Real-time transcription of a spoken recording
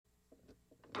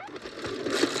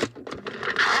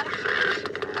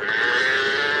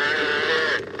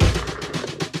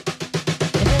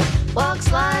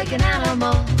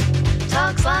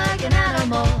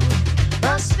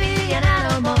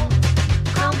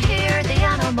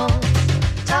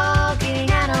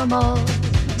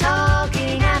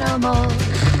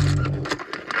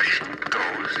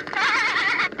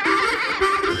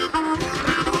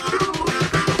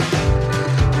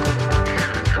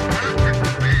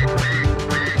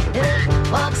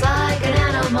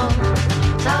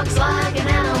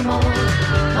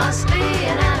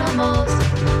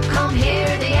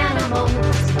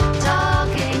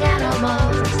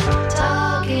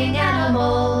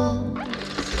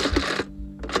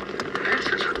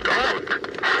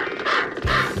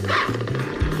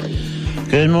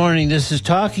Good morning. This is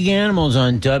Talking Animals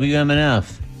on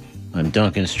WMNF. I'm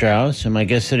Duncan Strauss, and my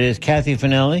guest today is Kathy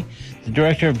Finelli, the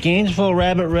director of Gainesville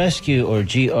Rabbit Rescue, or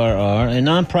GRR, a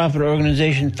nonprofit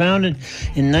organization founded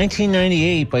in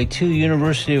 1998 by two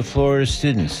University of Florida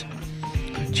students.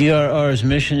 GRR's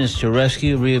mission is to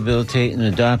rescue, rehabilitate, and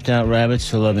adopt out rabbits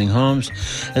to loving homes,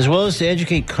 as well as to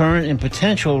educate current and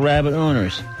potential rabbit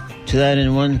owners. To that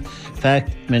end, one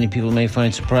fact many people may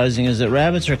find surprising is that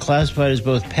rabbits are classified as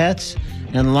both pets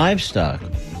and livestock.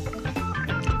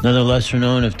 Another lesser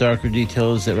known, if darker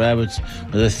detail, is that rabbits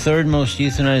are the third most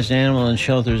euthanized animal in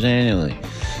shelters annually.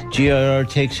 GRR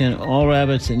takes in all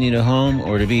rabbits that need a home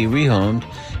or to be rehomed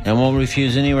and won't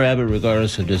refuse any rabbit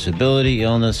regardless of disability,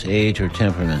 illness, age, or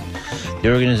temperament.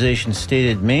 The organization's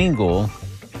stated main goal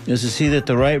is to see that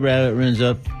the right rabbit winds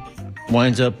up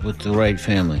with the right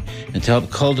family. And to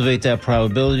help cultivate that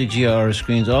probability, GRR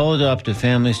screens all adoptive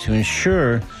families to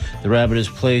ensure the rabbit is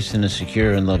placed in a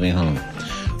secure and loving home.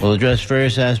 We'll address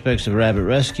various aspects of rabbit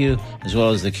rescue, as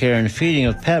well as the care and feeding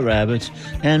of pet rabbits,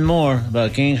 and more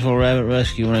about Gainesville Rabbit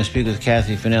Rescue when I speak with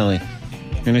Kathy Finelli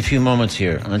in a few moments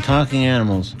here on Talking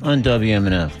Animals on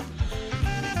WMNF.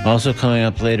 Also coming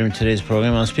up later in today's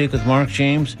program, I'll speak with Mark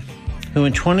James, who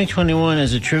in 2021,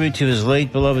 as a tribute to his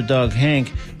late beloved dog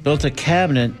Hank, built a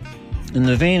cabinet in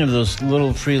the vein of those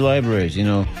little free libraries,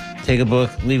 take a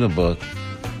book, leave a book.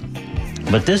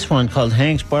 But this one, called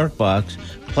Hank's Bark Box,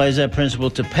 applies that principle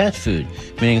to pet food,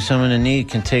 meaning someone in need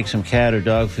can take some cat or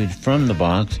dog food from the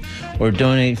box or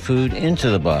donate food into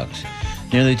the box.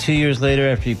 Nearly 2 years later,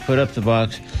 after he put up the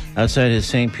box outside his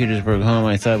St. Petersburg home,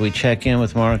 I thought we'd check in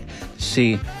with Mark to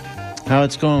see how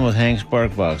it's going with Hank's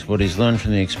Bark Box, what he's learned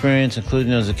from the experience,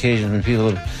 including those occasions when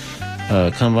people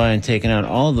have come by and taken out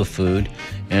all the food,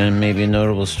 and maybe a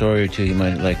notable story or two he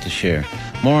might like to share.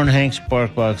 More on Hank's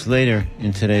Bark Box later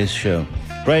in today's show.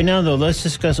 Right now, though, let's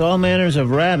discuss all manners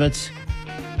of rabbits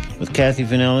with Kathy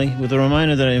Finelli, with a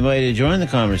reminder that I invite you to join the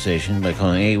conversation by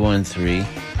calling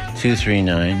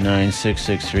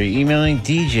 813-239-9663, emailing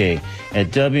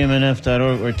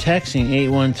dj@wmnf.org, or texting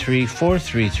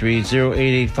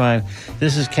 813-433-0885.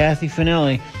 This is Kathy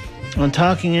Finelli on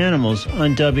Talking Animals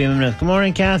on WMNF. Good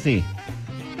morning, Kathy.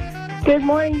 Good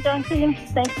morning, Duncan.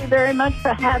 Thank you very much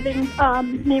for having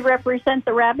me represent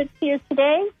the rabbits here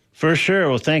today. For sure.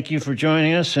 Well, thank you for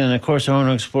joining us. And, of course, I want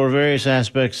to explore various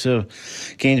aspects of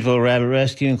Gainesville Rabbit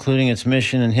Rescue, including its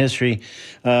mission and history.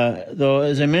 Though,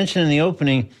 as I mentioned in the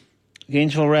opening,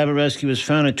 Gainesville Rabbit Rescue was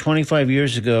founded 25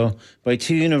 years ago by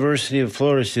two University of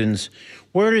Florida students.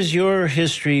 Where does your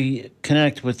history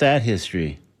connect with that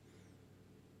history?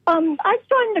 I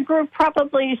joined the group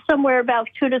probably somewhere about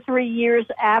 2 to 3 years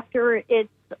after its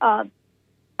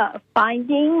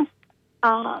founding.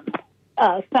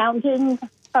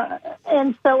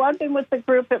 And so I've been with the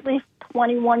group at least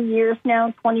 21 years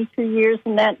now, 22 years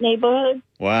in that neighborhood.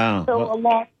 Wow. So a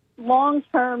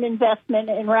long-term investment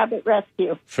in rabbit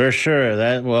rescue. For sure.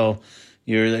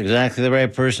 You're exactly the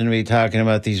right person to be talking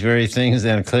about these very things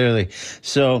then, clearly.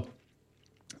 So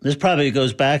this probably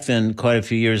goes back then quite a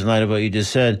few years in light of what you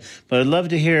just said. But I'd love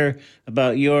to hear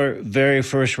about your very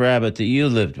first rabbit that you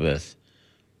lived with.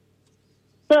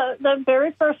 The very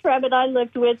first rabbit I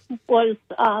lived with was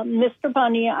Mr.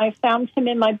 Bunny. I found him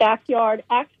in my backyard,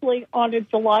 actually on a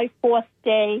July 4th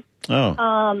day.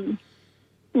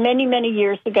 Many, many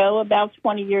years ago, about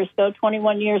 20 years ago,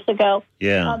 21 years ago.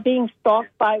 Yeah. Being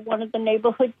stalked by one of the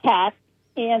neighborhood cats.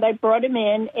 And I brought him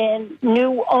in and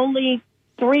knew only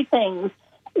 3 things.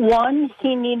 1,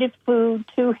 he needed food.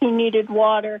 2, he needed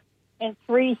water. And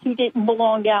 3, he didn't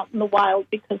belong out in the wild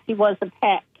because he was a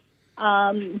pet.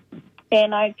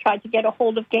 And I tried to get a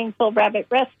hold of Gainesville Rabbit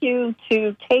Rescue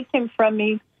to take him from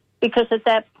me because at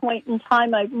that point in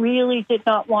time, I really did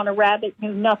not want a rabbit,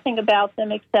 knew nothing about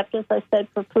them except, as I said,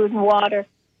 for food and water.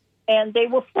 And they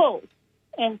were full.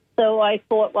 And so I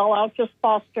thought, well, I'll just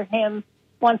foster him.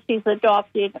 Once he's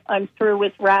adopted, I'm through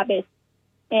with rabbits.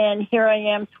 And here I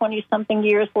am 20-something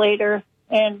years later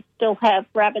and still have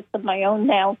rabbits of my own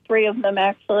now, 3 of them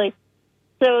actually.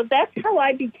 So that's how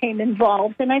I became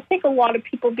involved, and I think a lot of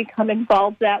people become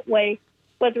involved that way,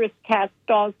 whether it's cats,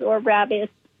 dogs, or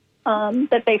rabbits,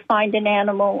 that they find an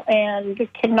animal and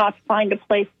cannot find a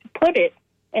place to put it,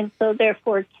 and so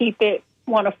therefore keep it,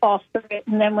 want to foster it,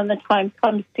 and then when the time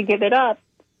comes to give it up,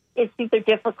 it's either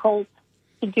difficult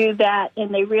to do that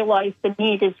and they realize the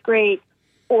need is great,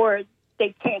 or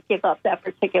they can't give up that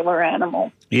particular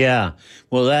animal. Yeah,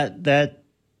 well, that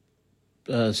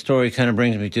story kind of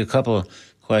brings me to a couple of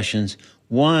questions.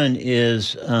 One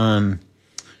is,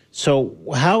 so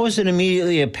how was it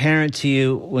immediately apparent to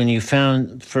you when you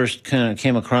first kind of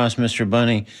came across Mr.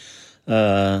 Bunny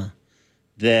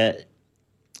that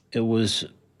it was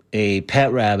a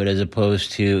pet rabbit as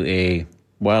opposed to a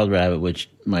wild rabbit, which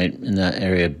might in that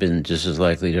area have been just as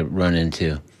likely to run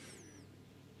into?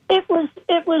 It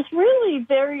was really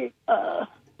very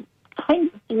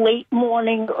kind of late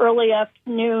morning, early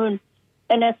afternoon.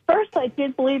 And at first I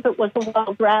did believe it was a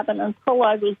wild rabbit until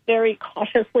I was very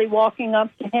cautiously walking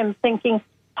up to him thinking,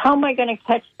 how am I going to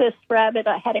catch this rabbit?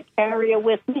 I had a carrier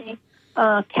with me,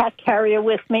 cat carrier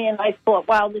with me, and I thought,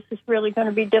 wow, this is really going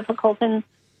to be difficult. And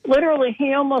literally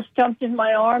he almost jumped in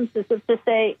my arms as if to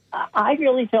say, I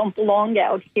really don't belong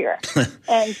out here.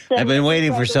 And so I've been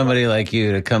waiting for somebody like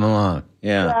you to come along.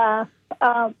 Yeah.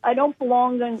 I don't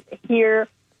belong in here,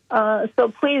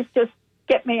 so please just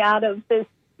get me out of this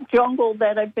jungle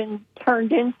that I've been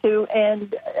turned into,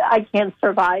 and I can't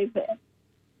survive it.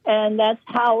 And that's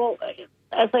how,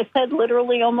 as I said,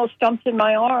 literally almost jumped in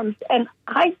my arms. And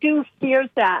I do hear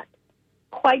that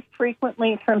quite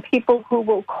frequently from people who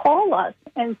will call us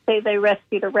and say they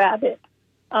rescued a rabbit,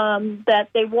 that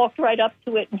they walked right up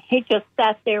to it and he just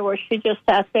sat there or she just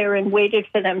sat there and waited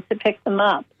for them to pick them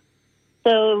up.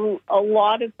 So a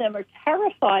lot of them are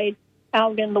terrified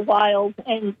out in the wild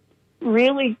and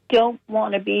really don't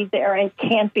want to be there and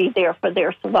can't be there for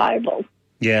their survival.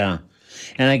 Yeah.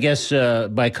 And I guess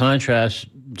by contrast,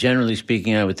 generally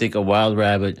speaking, I would think a wild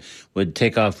rabbit would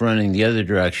take off running the other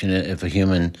direction if a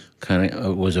human kind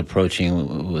of was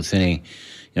approaching with any,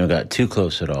 got too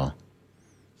close at all.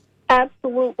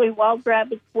 Absolutely. Wild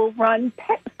rabbits will run.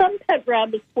 Some pet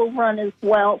rabbits will run as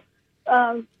well.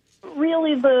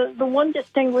 Really, the one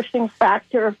distinguishing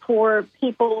factor for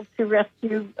people to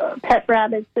rescue pet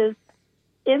rabbits is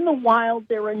in the wild,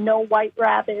 there are no white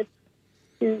rabbits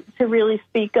to really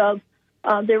speak of.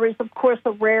 There is, of course,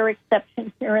 a rare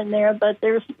exception here and there, but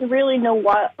there's really no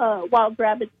wild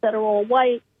rabbits that are all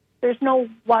white. There's no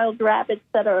wild rabbits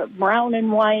that are brown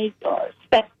and white or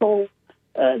speckled,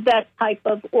 that type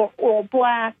of, or all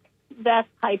black, that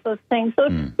type of thing. So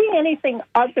if you see anything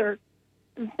other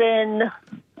than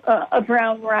a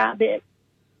brown rabbit,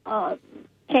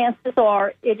 chances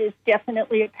are it is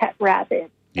definitely a pet rabbit.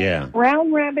 Yeah.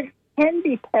 Brown rabbits can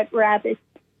be pet rabbits.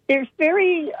 There's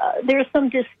some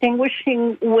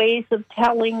distinguishing ways of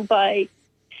telling by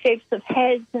shapes of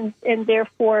heads and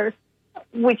therefore,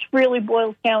 which really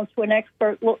boils down to an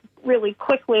expert really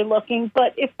quickly looking.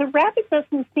 But if the rabbit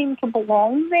doesn't seem to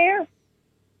belong there,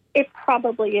 it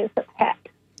probably is a pet.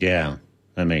 Yeah,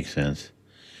 that makes sense.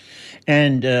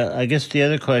 And I guess the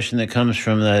other question that comes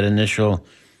from that initial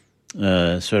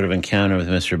sort of encounter with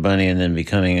Mr. Bunny and then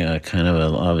becoming a kind of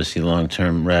a obviously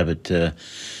long-term rabbit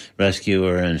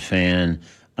rescuer and fan.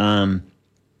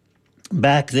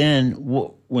 Back then,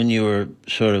 when you were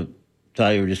sort of thought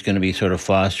you were just going to be sort of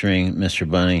fostering Mr.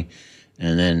 Bunny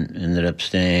and then ended up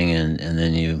staying and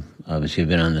then you obviously have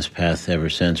been on this path ever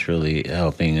since, really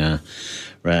helping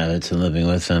rabbits and living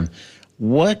with them.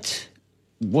 What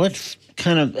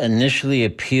kind of initially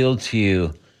appealed to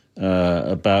you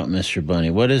about Mr. Bunny?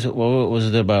 What was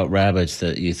it about rabbits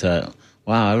that you thought,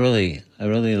 wow, I really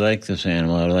like this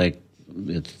animal. I like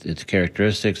its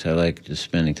characteristics. I like just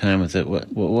spending time with it.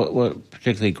 What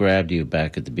particularly grabbed you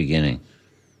back at the beginning?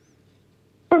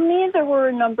 For me, there were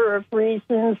a number of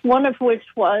reasons, one of which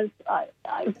was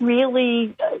I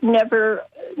really never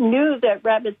knew that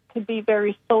rabbits could be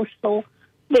very social.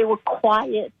 They were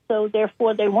quiet, so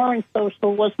therefore they weren't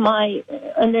social, was my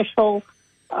initial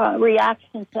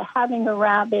reaction to having a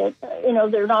rabbit.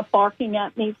 They're not barking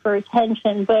at me for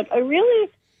attention, but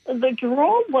the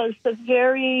draw was the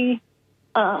very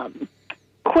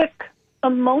quick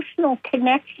emotional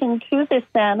connection to this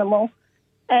animal.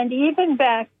 And even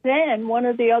back then, one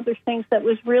of the other things that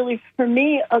was really, for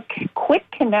me, a quick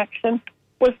connection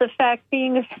was the fact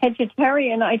being a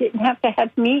vegetarian, I didn't have to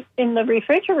have meat in the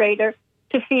refrigerator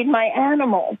to feed my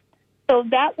animal. So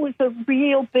that was a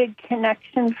real big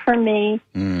connection for me.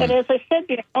 But as I said,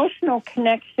 the emotional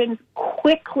connection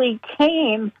quickly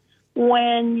came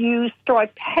when you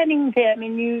start petting them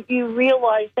and you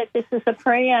realize that this is a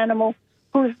prey animal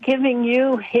who's giving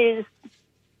you his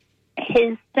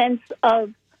sense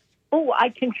of, oh, I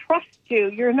can trust you.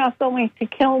 You're not going to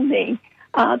kill me.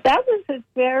 That was a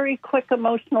very quick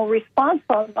emotional response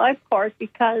on my part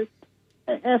because,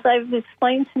 as I've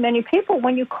explained to many people,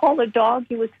 when you call a dog,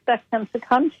 you expect them to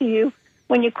come to you.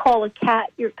 When you call a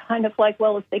cat, you're kind of like,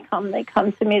 well, if they come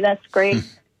to me. That's great.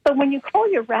 But when you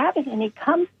call your rabbit and he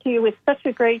comes to you, it's such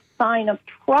a great sign of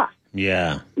trust.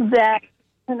 Yeah. That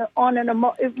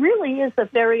it really is a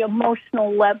very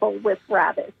emotional level with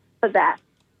rabbits for that.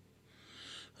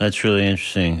 That's really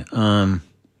interesting.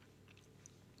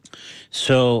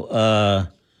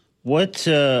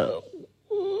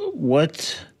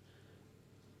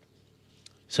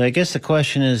 So I guess the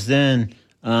question is then,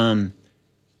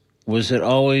 was it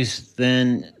always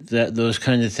then that those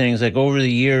kinds of things, like over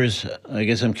the years, I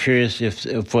guess I'm curious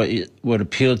if what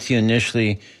appealed to you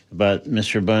initially about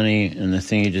Mr. Bunny and the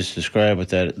thing you just described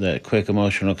with that quick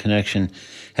emotional connection,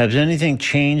 has anything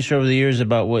changed over the years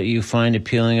about what you find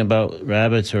appealing about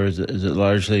rabbits, or is it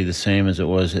largely the same as it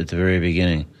was at the very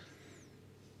beginning?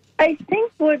 I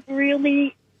think what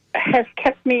really has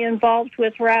kept me involved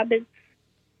with rabbits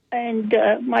and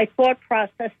my thought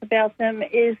process about them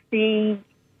is the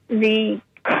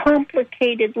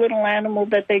complicated little animal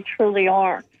that they truly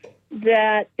are,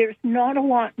 that there's not a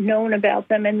lot known about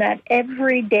them, and that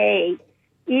every day,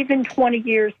 even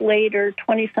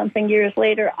 20-something years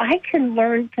later, I can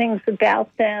learn things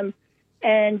about them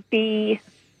and be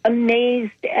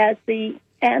amazed at the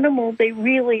animal they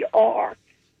really are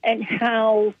and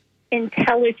how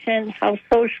intelligent, how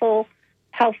social,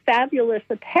 how fabulous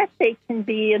a pet they can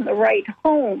be in the right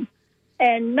home.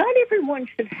 And not everyone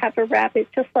should have a rabbit,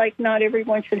 just like not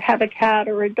everyone should have a cat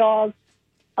or a dog.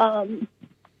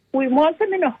 We want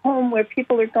them in a home where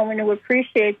people are going to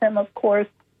appreciate them, of course,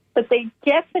 but they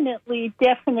definitely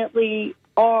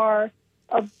are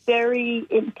a very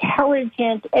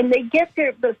intelligent, and they get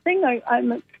the thing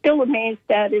I'm still amazed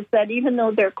at is that even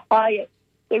though they're quiet,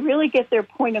 they really get their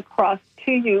point across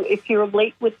to you. If you're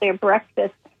late with their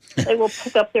breakfast, they will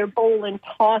pick up their bowl and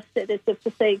toss it as if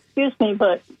to say, "Excuse me,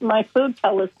 but my food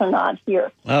pellets are not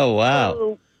here." Oh, wow.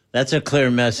 So, that's a clear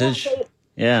message.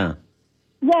 Yeah.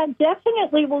 Yeah,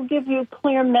 definitely will give you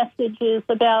clear messages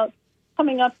about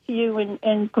coming up to you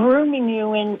and grooming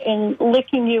you and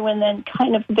licking you and then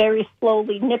kind of very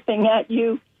slowly nipping at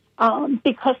you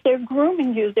because they're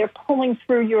grooming you. They're pulling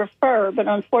through your fur, but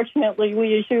unfortunately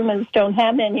we as humans don't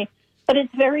have any. But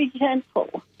it's very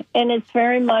gentle, and it's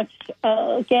very much,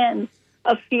 again,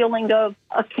 a feeling of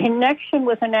a connection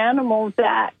with an animal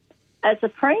that, as a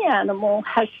prey animal,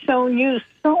 has shown you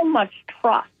so much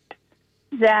trust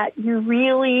that you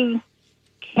really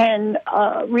can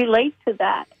relate to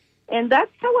that. And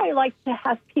that's how I like to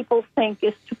have people think,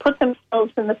 is to put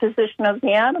themselves in the position of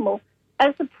the animal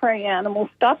as a prey animal.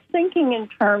 Stop thinking in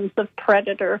terms of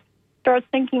predator. Start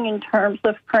thinking in terms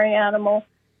of prey animal.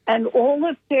 And all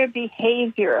of their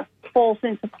behavior falls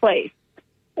into place.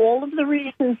 All of the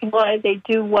reasons why they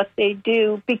do what they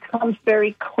do becomes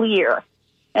very clear.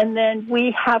 And then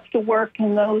we have to work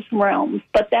in those realms.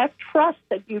 But that trust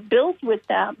that you build with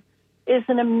them is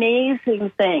an amazing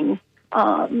thing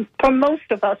for most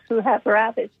of us who have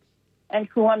rabbits and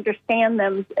who understand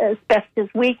them as best as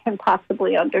we can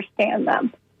possibly understand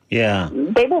them. Yeah.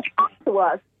 They will talk to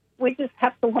us. We just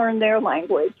have to learn their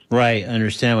language. Right,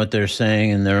 understand what they're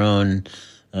saying in their own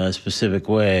specific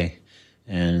way.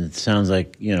 And it sounds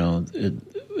like,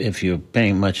 if you're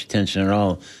paying much attention at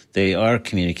all, they are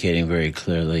communicating very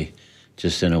clearly,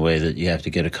 just in a way that you have to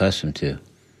get accustomed to.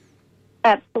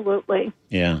 Absolutely.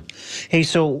 Yeah. Hey,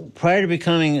 so prior to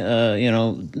becoming,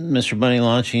 Mr. Bunny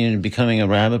launching and becoming a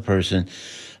rabbit person,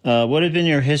 what had been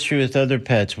your history with other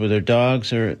pets? Were there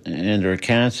dogs or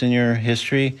cats in your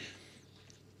history?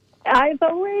 I've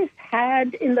always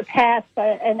had in the past,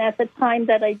 and at the time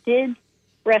that I did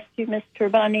rescue Mr.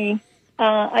 Bunny,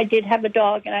 I did have a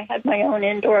dog, and I had my own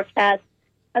indoor cat.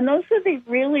 And those were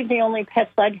really the only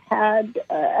pets I'd had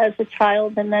as a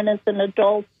child, and then as an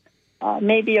adult,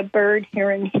 maybe a bird here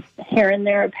and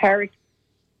there, a parrot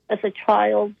as a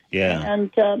child,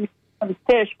 and some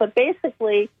fish. But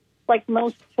basically, like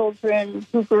most children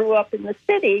who grew up in the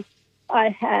city, I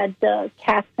had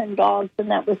cats and dogs, and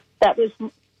that was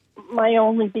my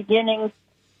only beginnings.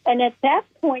 And at that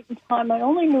point in time, I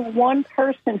only knew one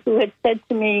person who had said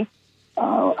to me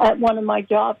at one of my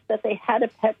jobs that they had a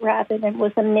pet rabbit and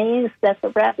was amazed that the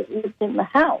rabbit lived in the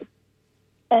house.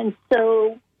 And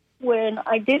so when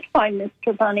I did find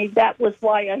Mr. Bunny, that was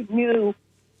why I knew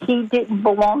he didn't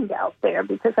belong out there,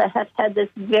 because I had this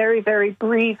very, very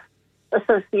brief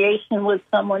association with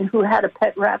someone who had a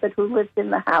pet rabbit who lived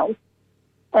in the house.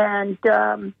 And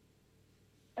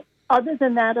other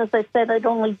than that, as I said, I'd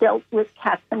only dealt with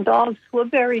cats and dogs, who are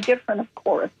very different, of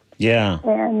course. Yeah.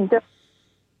 And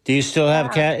do you still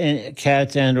have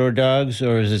cats and or dogs,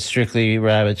 or is it strictly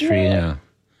rabbits for you now?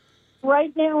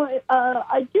 Right now,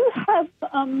 I do have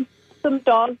some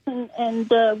dogs, and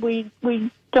we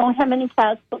don't have any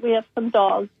cats, but we have some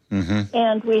dogs,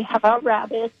 and we have our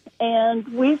rabbits, and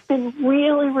we've been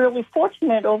really, really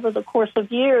fortunate over the course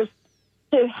of years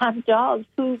to have dogs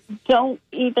who don't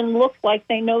even look like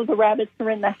they know the rabbits are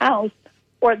in the house,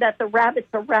 or that the rabbits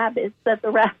are rabbits, that the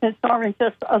rabbits aren't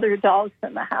just other dogs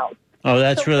in the house. Oh,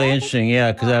 that's really interesting.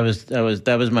 Yeah, because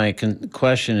that was my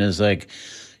question. Is like,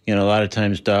 a lot of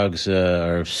times dogs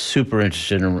are super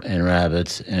interested in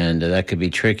rabbits, and that could be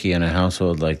tricky in a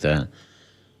household like that.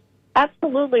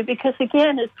 Absolutely, because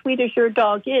again, as sweet as your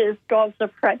dog is, dogs are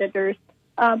predators.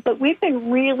 But we've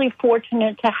been really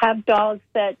fortunate to have dogs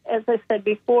that, as I said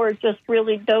before, just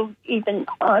really don't even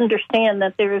understand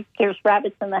that there's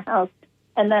rabbits in the house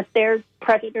and that they're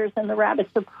predators and the rabbits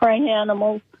are prey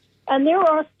animals. And there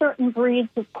are certain breeds,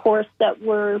 of course, that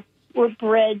were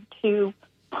bred to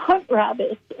hunt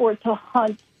rabbits or to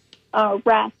hunt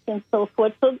rats and so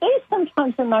forth. So they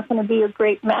sometimes are not going to be a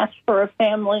great match for a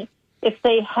family if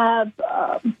they have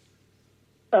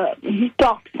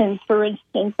dachshunds, for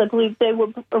instance. I believe they were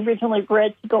originally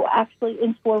bred to go actually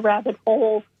into a rabbit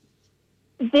hole.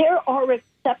 There are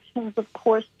exceptions, of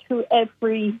course, to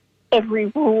every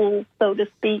rule, so to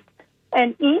speak,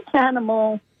 and each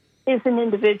animal is an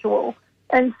individual.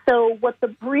 And so what the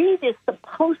breed is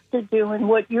supposed to do and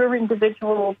what your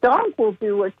individual dog will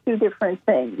do are two different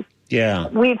things. Yeah.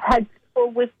 We've had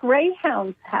people with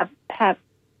greyhounds have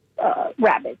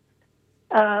rabbits.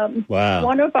 Wow.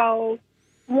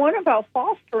 One of our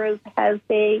fosterers has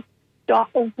a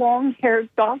long-haired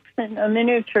dachshund, a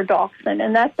miniature dachshund,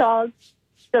 and that dog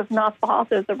does not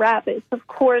bother the rabbits. Of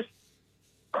course,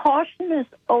 caution is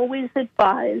always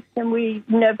advised, and we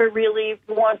never really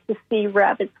want to see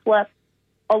rabbits left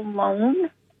alone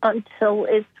until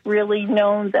it's really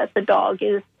known that the dog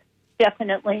is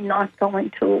definitely not going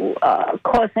to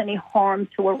cause any harm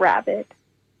to a rabbit.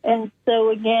 And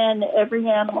so, again, every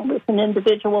animal is an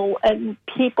individual, and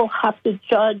people have to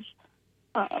judge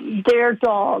their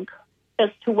dog as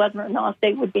to whether or not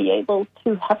they would be able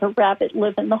to have a rabbit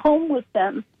live in the home with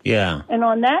them. Yeah. And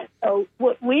on that note,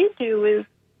 what we do is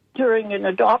during an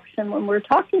adoption, when we're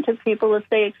talking to people, if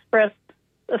they express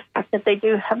the fact that they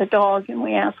do have a dog, and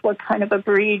we ask what kind of a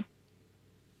breed.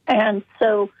 And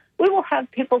so we will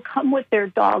have people come with their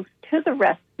dogs to the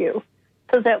rescue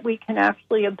so that we can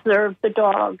actually observe the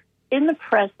dog in the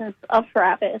presence of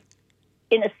rabbits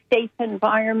in a safe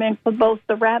environment for both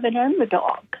the rabbit and the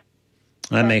dog.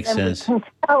 That makes sense. We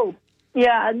can tell,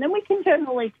 and then we can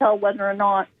generally tell whether or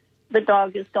not the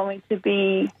dog is going to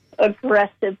be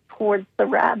aggressive towards the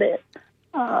rabbit,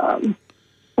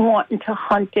 wanting to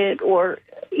hunt it, or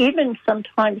even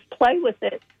sometimes play with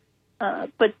it.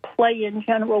 But play in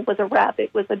general with a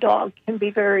rabbit, with a dog, can be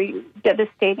very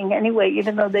devastating anyway,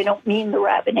 even though they don't mean the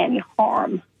rabbit any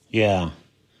harm. Yeah.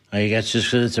 I guess just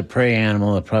because it's a prey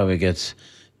animal, it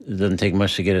doesn't take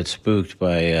much to get it spooked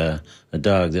by a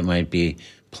dog that might be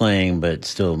playing, but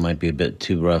still might be a bit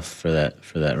too rough for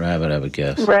that rabbit, I would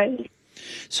guess. Right.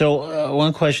 So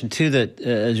one question, too, that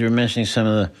as you were mentioning some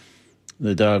of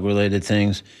the dog-related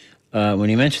things, when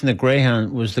you mentioned the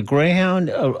greyhound, was the greyhound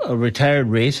a retired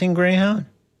racing greyhound?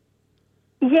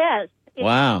 Yes.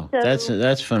 Wow,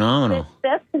 that's phenomenal.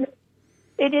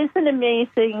 It is an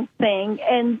amazing thing,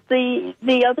 and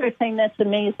the other thing that's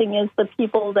amazing is the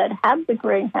people that have the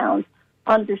greyhounds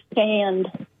understand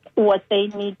what they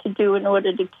need to do in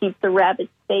order to keep the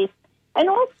rabbits safe, and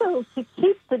also to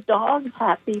keep the dogs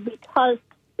happy. Because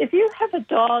if you have a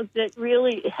dog that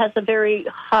really has a very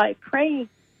high prey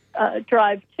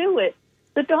drive to it,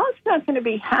 the dog's not going to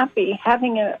be happy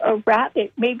having a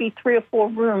rabbit maybe 3 or 4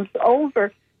 rooms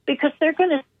over, because they're going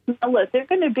to smell it. They're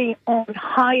going to be on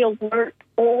high alert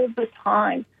all the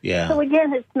time. Yeah. So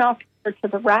again, it's not fair to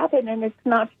the rabbit, and it's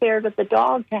not fair to the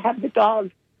dog to have the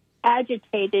dog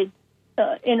agitated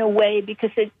in a way,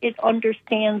 because it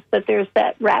understands that there's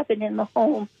that rabbit in the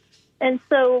home. And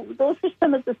so those are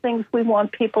some of the things we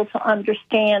want people to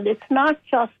understand. It's not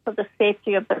just for the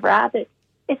safety of the rabbit.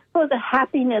 It's for the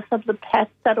happiness of the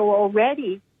pets that are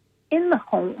already in the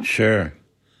home. Sure.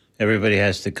 Everybody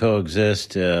has to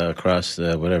coexist across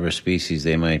whatever species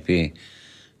they might be.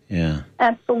 Yeah.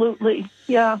 Absolutely.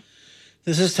 Yeah.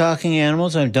 This is Talking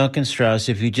Animals. I'm Duncan Strauss.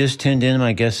 If you just tuned in,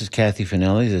 my guest is Kathy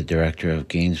Finelli, the director of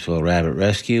Gainesville Rabbit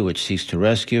Rescue, which seeks to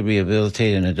rescue,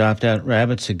 rehabilitate, and adopt out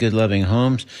rabbits to good, loving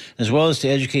homes, as well as to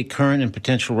educate current and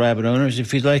potential rabbit owners.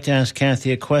 If you'd like to ask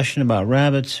Kathy a question about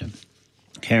rabbits,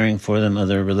 caring for them,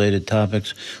 other related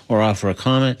topics, or offer a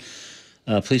comment,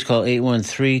 please call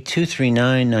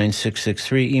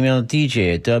 813-239-9663, email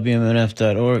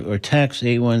dj@wmnf.org, or text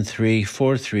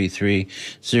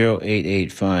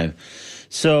 813-433-0885.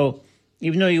 So,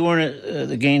 even though you weren't at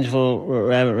the Gainesville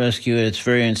Rabbit Rescue at its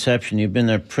very inception, you've been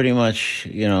there pretty much,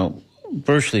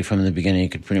 virtually from the beginning, you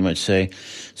could pretty much say.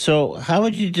 So, how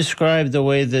would you describe the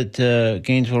way that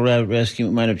Gainesville Rabbit Rescue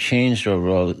might have changed over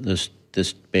all this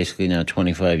basically now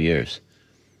 25 years?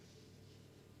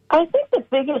 I think the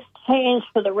biggest change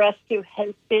for the rescue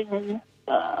has been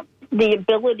the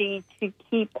ability to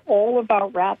keep all of our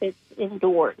rabbits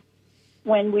indoors.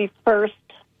 when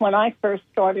I first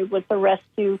started with the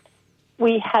rescue,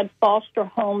 we had foster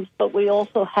homes, but we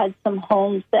also had some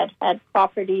homes that had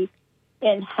property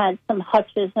and had some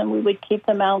hutches, and we would keep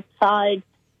them outside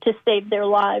to save their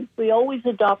lives. We always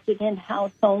adopted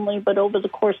in-house only, but over the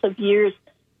course of years,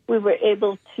 we were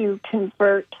able to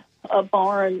convert a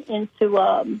barn into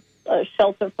a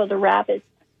shelter for the rabbits.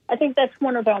 I think that's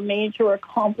one of our major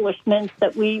accomplishments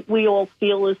that we all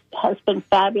feel has been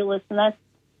fabulous, and that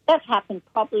happened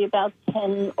probably about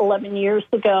 10, 11 years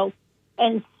ago.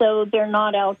 And so they're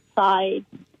not outside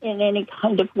in any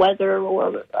kind of weather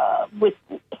or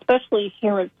especially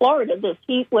here in Florida, this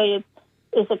heat wave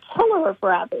is a killer of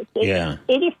rabbits. Yeah.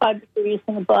 85 degrees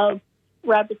and above,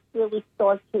 rabbits really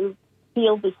start to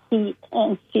feel the heat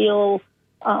and feel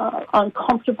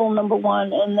uncomfortable, number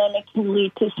one, and then it can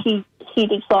lead to heat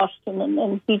exhaustion and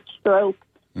then heat stroke.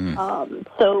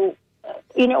 So,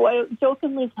 I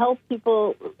jokingly tell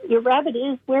people, your rabbit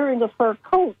is wearing a fur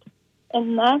coat,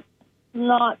 and that's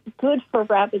not good for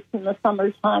rabbits in the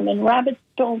summertime. And rabbits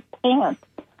don't pant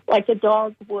like a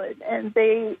dog would, and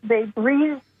they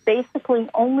breathe basically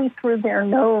only through their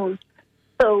nose.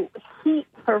 So heat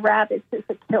for rabbits is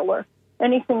a killer.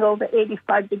 Anything over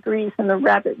 85 degrees and the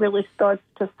rabbit really starts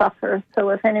to suffer. So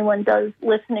if anyone does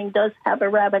have a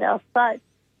rabbit outside,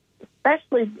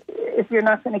 especially if you're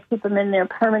not going to keep them in there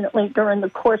permanently during the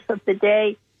course of the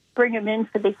day, bring them in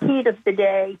for the heat of the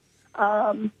day.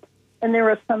 And there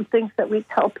are some things that we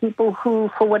tell people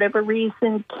who, for whatever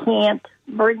reason, can't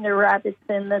bring their rabbits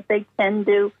in that they can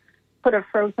do. Put a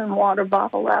frozen water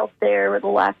bottle out there.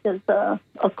 It'll act as a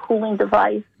cooling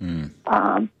device.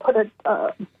 Put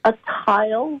a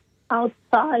tile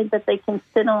outside that they can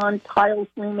sit on. Tiles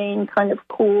remain kind of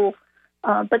cool.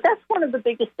 But that's one of the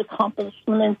biggest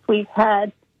accomplishments we've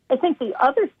had. I think the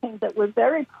other thing that we're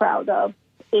very proud of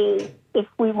is, if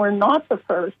we were not the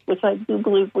first, which I do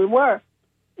believe we were,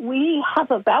 we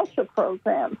have a voucher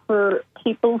program for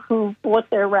people who bought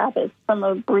their rabbits from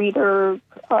a breeder,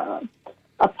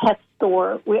 a pet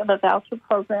store. We have a voucher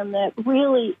program that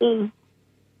really is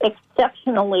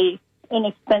exceptionally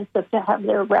inexpensive to have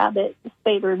their rabbit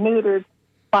spayed or neutered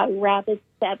by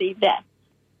rabbit-savvy vets.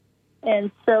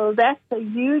 And so that's a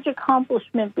huge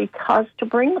accomplishment, because to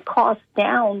bring the cost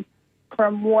down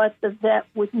from what the vet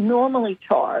would normally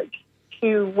charge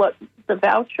to what the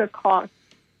voucher costs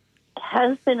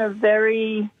has been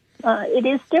it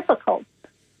is difficult.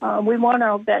 We want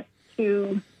our vets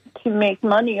to make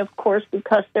money, of course,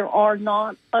 because there are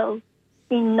not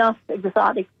enough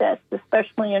exotic vets,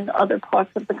 especially in other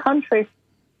parts of the country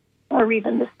or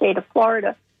even the state of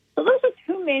Florida. So those are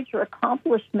two major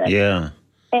accomplishments. Yeah.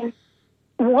 And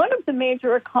one of the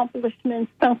major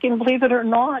accomplishments, Duncan, believe it or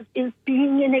not, is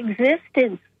being in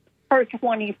existence for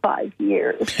 25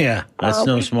 years. Yeah, that's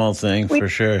no small thing, for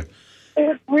sure.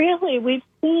 We've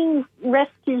seen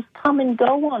rescues come and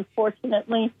go,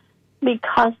 unfortunately,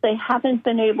 because they haven't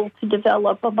been able to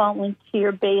develop a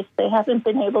volunteer base. They haven't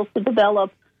been able to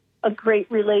develop a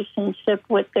great relationship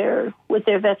with their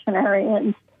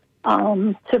veterinarians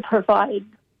to provide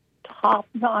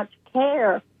top-notch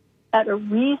care at a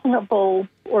reasonable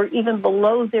or even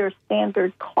below their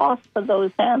standard cost for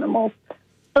those animals.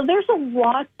 So there's a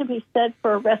lot to be said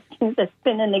for a rescue that's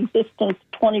been in existence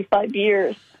 25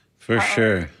 years. For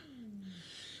sure.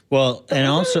 Well, and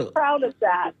I'm also really proud of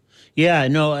that. Yeah,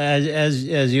 no, as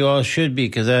you all should be,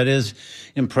 because that is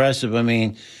impressive. I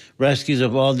mean, rescues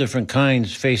of all different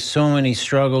kinds face so many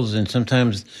struggles, and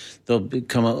sometimes they'll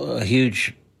become a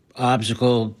huge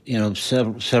obstacle.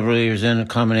 Several years in, a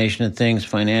combination of things,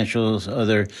 financials,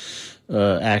 other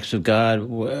acts of God,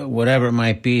 whatever it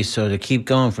might be. So to keep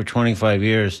going for 25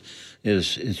 years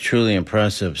is truly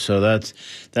impressive. So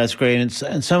that's great. And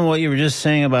some of what you were just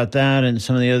saying about that and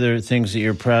some of the other things that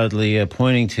you're proudly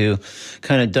pointing to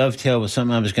kind of dovetail with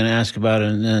something I was going to ask about,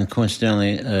 and then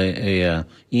coincidentally a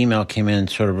email came in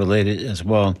sort of related as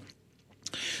well.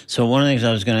 So one of the things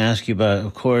I was going to ask you about,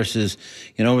 of course, is,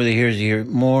 over the years you hear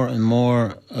more and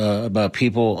more about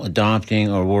people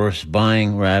adopting, or worse,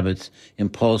 buying rabbits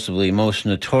impulsively. Most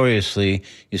notoriously,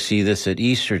 you see this at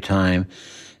Easter time.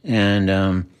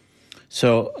 And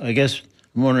so I guess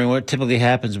I'm wondering what typically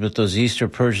happens with those Easter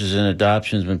purchases and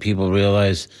adoptions when people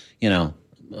realize, 10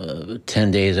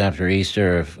 days after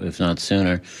Easter, if not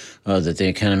sooner, that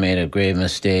they kind of made a grave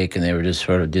mistake and they were just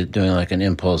sort of doing like an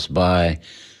impulse buy,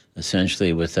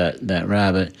 essentially, with that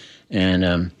rabbit.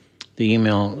 And the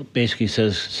email basically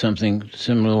says something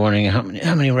similar, warning how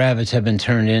many rabbits have been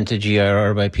turned into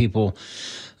GIR by people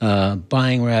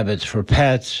buying rabbits for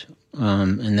pets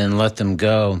and then let them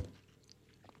go.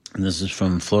 And this is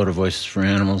from Florida Voices for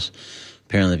Animals.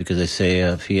 apparently because they say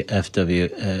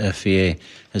FVA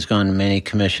has gone to many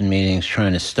commission meetings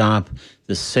trying to stop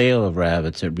the sale of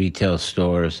rabbits at retail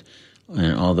stores,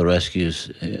 and all the rescues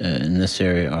in this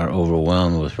area are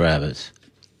overwhelmed with rabbits.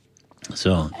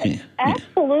 So,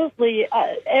 absolutely,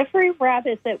 every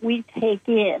rabbit that we take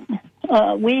in,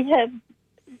 we have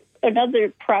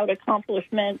another proud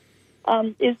accomplishment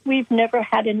is we've never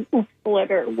had an oops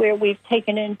litter where we've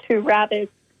taken in 2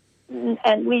 rabbits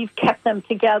and we've kept them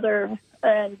together,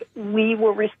 and we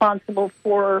were responsible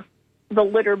for the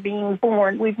litter being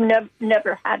born. We've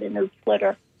never had an oops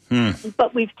litter.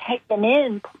 But we've taken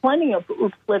in plenty of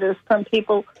oops litters from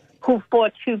people who've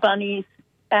bought 2 bunnies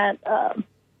at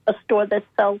a store that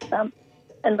sells them.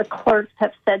 And the clerks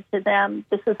have said to them,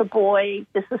 this is a boy,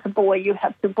 you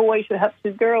have 2 boys, you have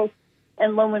 2 girls.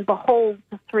 And lo and behold,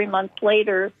 3 months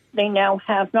later, they now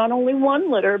have not only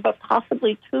 1 litter, but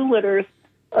possibly 2 litters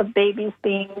of babies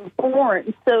being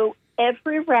born. So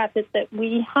every rabbit that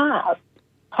we have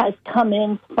has come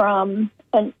in from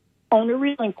an owner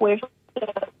relinquished,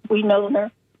 we know her,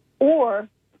 or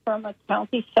from a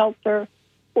county shelter,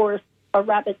 or a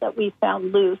rabbit that we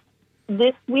found loose.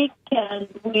 This weekend,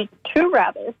 we had 2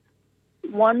 rabbits,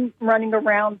 one running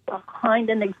around behind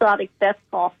an exotic vet's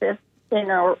office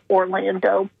in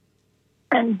Orlando,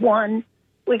 and one,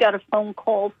 we got a phone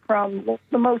call from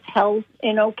the motels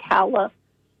in Ocala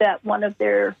that one of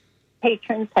their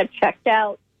patrons had checked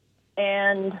out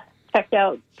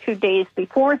 2 days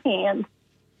beforehand,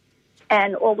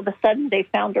 and all of a sudden they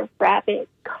found a rabbit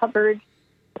covered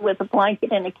with a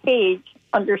blanket in a cage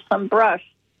under some brush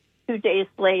 2 days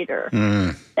later.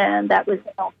 And that was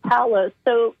in Ocala.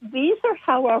 So these are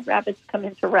how our rabbits come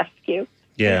into rescue.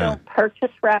 Yeah. We don't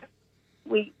purchase rabbits.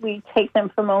 We take them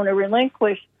from owner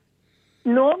relinquished.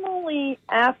 Normally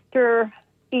after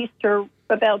Easter,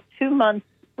 about 2 months,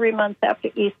 3 months after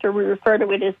Easter, we refer to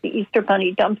it as the Easter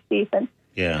bunny dump season.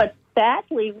 Yeah. But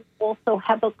sadly, we also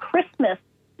have a Christmas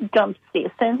dump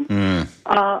season,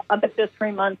 about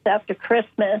 3 months after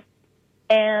Christmas.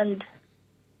 And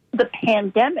the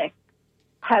pandemic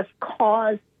has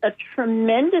caused a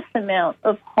tremendous amount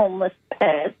of homeless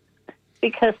pets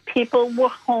because people were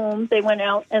home, they went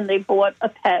out and they bought a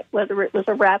pet, whether it was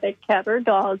a rabbit, cat, or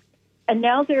dog, and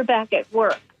now they're back at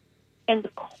work. And the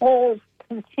calls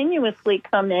continuously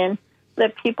come in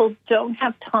that people don't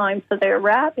have time for their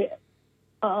rabbit.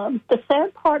 The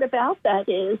sad part about that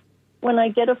is when I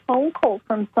get a phone call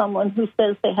from someone who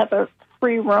says they have a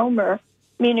free roamer,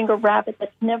 meaning a rabbit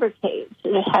that's never caged,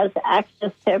 it has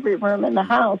access to every room in the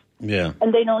house,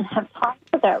 and they don't have time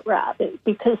for that rabbit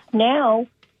because now,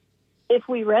 if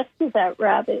we rescue that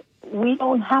rabbit, we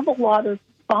don't have a lot of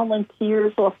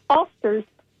volunteers or fosters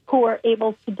who are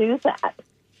able to do that.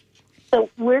 So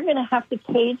we're going to have to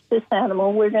cage this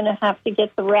animal. We're going to have to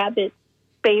get the rabbit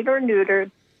spayed or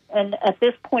neutered. And at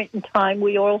this point in time,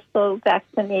 we are also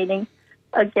vaccinating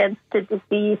against a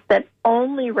disease that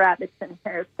only rabbits and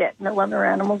hares get. No other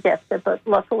animal gets it, but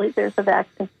luckily there's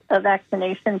a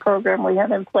vaccination program we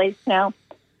have in place now.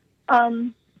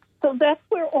 So that's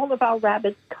where all of our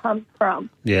rabbits come from.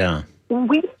 Yeah.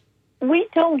 We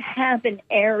don't have an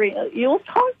area. You'll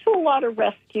talk to a lot of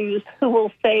rescues who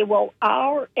will say, well,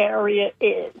 our area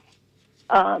is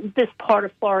this part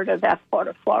of Florida, that part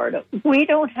of Florida. We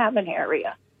don't have an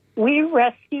area. We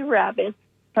rescue rabbits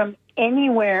from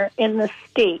anywhere in the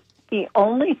state. The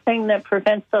only thing that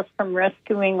prevents us from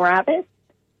rescuing rabbits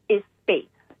is space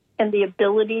and the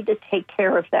ability to take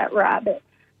care of that rabbit.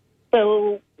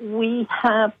 So we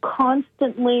have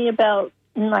constantly about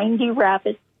 90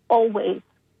 rabbits always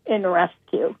in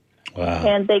rescue. Wow.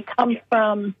 And they come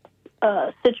from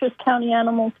Citrus County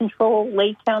Animal Control,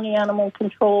 Lake County Animal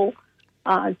Control,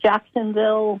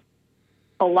 Jacksonville,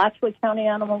 Alachua County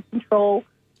Animal Control,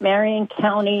 Marion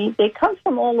County. They come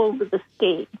from all over the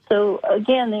state. So,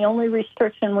 again, the only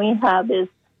restriction we have is,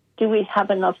 do we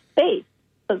have enough space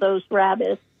for those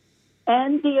rabbits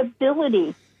and the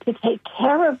ability to take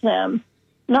care of them,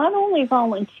 not only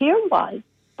volunteer-wise,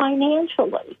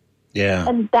 financially. Yeah.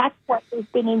 And that's why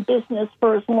we've been in business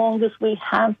for as long as we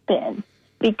have been,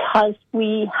 because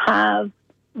we have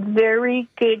very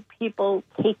good people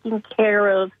taking care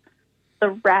of the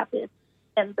rabbits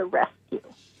and the rescue.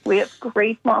 We have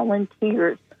great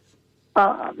volunteers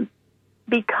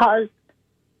because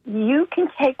you can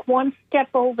take one step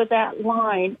over that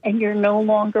line and you're no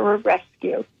longer a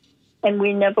rescue. And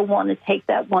we never want to take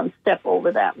that one step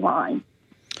over that line.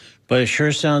 But it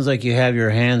sure sounds like you have your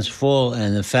hands full,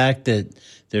 and the fact that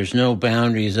there's no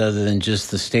boundaries other than just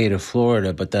the state of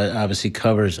Florida, but that obviously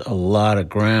covers a lot of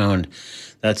ground.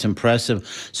 That's impressive.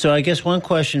 So I guess one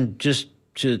question, just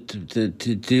to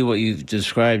do what you've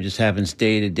described just happens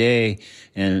day to day,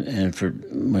 and for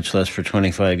much less for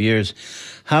 25 years.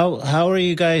 How are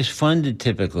you guys funded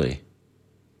typically?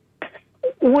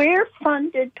 We're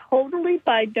funded totally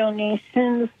by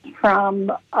donations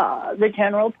from the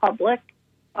general public,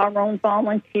 our own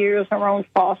volunteers, our own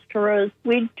fosterers.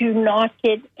 We do not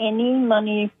get any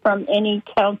money from any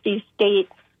county, state,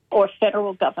 or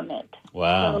federal government.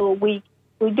 Wow. So we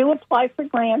do apply for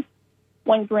grants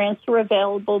when grants are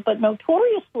available, but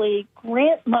notoriously,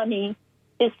 grant money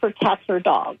is for cats or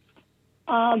dogs.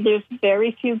 There's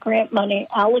very few grant money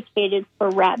allocated for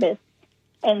rabbits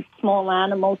and small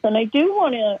animals. And I do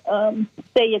want to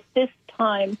say at this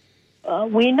time,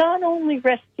 we not only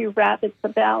rescue rabbits.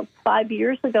 About 5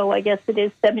 years ago, I guess it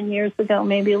is 7 years ago,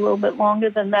 maybe a little bit longer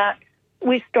than that,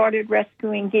 we started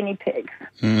rescuing guinea pigs.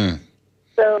 Mm.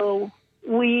 So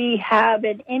we have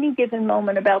at any given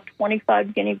moment about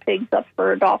 25 guinea pigs up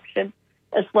for adoption,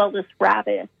 as well as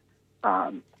rabbits.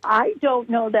 I don't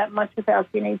know that much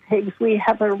about guinea pigs. We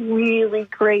have a really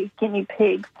great guinea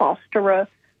pig fosterer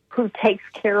who takes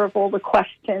care of all the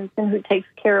questions and who takes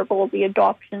care of all the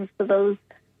adoptions for those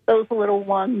little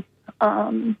ones.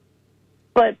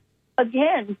 But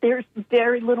again, there's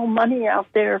very little money out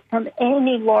there from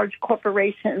any large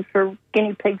corporation for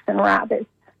guinea pigs and rabbits.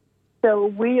 So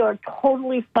we are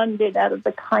totally funded out of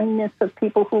the kindness of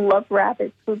people who love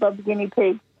rabbits, who love guinea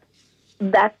pigs.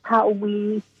 That's how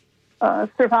we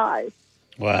survive.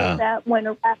 Wow. So that when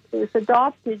a rabbit is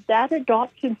adopted, that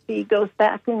adoption fee goes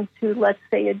back into, let's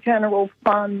say, a general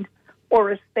fund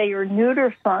or a spay or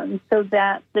neuter fund, so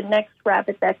that the next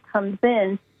rabbit that comes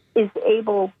in is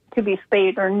able to be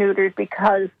spayed or neutered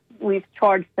because we've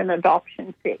charged an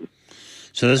adoption fee.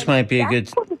 So this might be a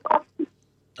good...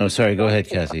 Oh, sorry. Go ahead,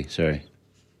 Kathy. Sorry.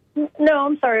 No,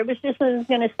 I'm sorry. I was going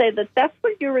to say that's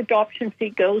what your adoption fee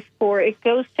goes for. It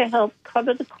goes to help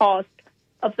cover the cost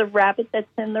of the rabbit that's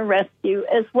in the rescue,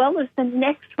 as well as the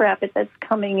next rabbit that's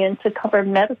coming in to cover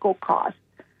medical costs,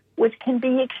 which can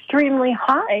be extremely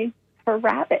high for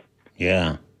rabbits.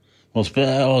 Yeah. Well,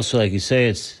 also, like you say,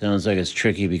 it sounds like it's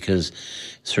tricky because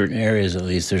certain areas, at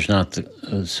least, there's not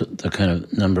the kind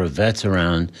of number of vets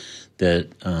around that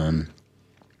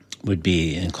would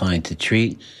be inclined to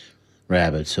treat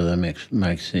rabbits. So that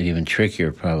makes it even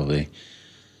trickier, probably.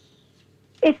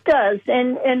 It does,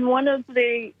 and one of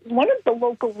the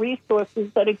local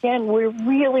resources that, again, we're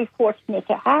really fortunate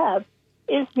to have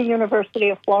is the University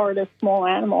of Florida Small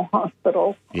Animal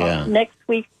Hospital. Yeah. Next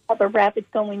week, we have a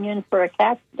rabbit going in for a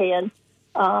CAT scan,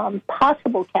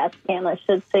 possible CAT scan, I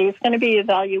should say. It's going to be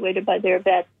evaluated by their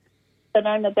vets, but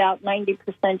I'm about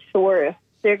 90% sure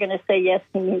they're going to say, yes,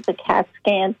 he needs a CAT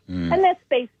scan. Mm. And that's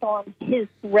based on his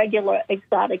regular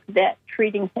exotic vet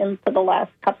treating him for the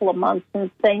last couple of months and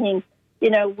saying, you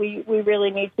know, we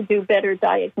really need to do better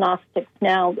diagnostics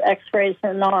now. X-rays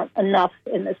are not enough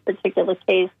in this particular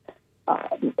case.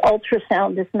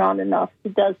 Ultrasound is not enough. He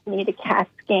does need a CAT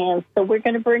scan. So we're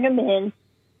going to bring him in.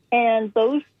 And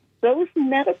those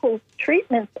medical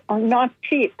treatments are not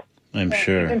cheap. I'm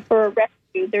sure. Even for a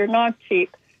rescue, they're not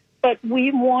cheap. But we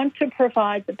want to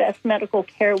provide the best medical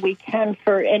care we can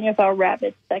for any of our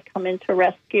rabbits that come into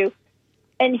rescue.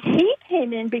 And he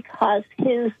came in because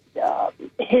his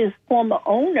former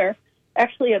owner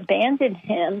actually abandoned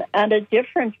him at a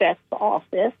different vet's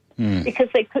office because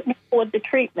they couldn't afford the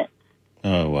treatment.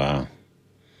 Oh, wow.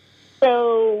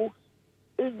 So,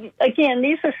 again,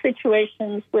 these are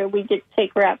situations where we get to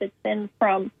take rabbits in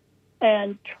from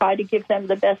and try to give them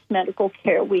the best medical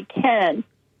care we can.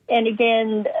 And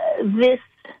again, this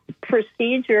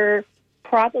procedure,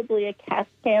 probably a CAT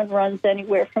scan runs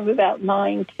anywhere from about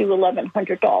 $900 to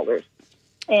 $1,100.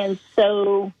 And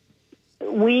so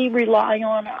we rely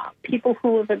on people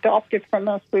who have adopted from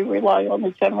us. We rely on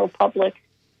the general public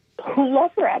who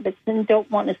love rabbits and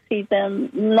don't want to see them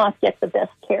not get the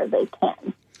best care they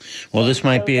can. Well, this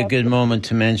might be a good moment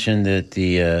to mention that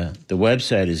the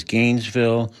website is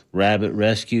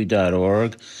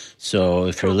GainesvilleRabbitRescue.org. So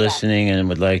if you're listening and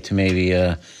would like to maybe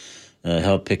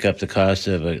help pick up the cost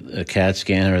of a CAT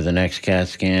scan or the next CAT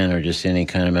scan or just any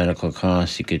kind of medical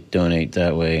costs, you could donate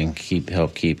that way and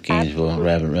help keep Gainesville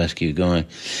Rabbit Rescue going.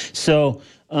 So,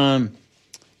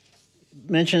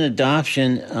 mention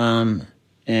adoption,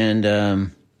 and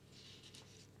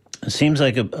it seems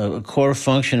like a core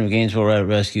function of Gainesville Rabbit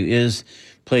Rescue is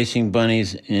placing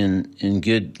bunnies in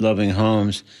good, loving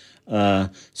homes.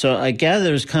 So I gather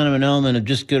there's kind of an element of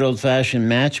just good old-fashioned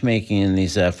matchmaking in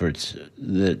these efforts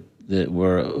that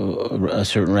where a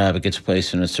certain rabbit gets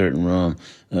placed in a certain home.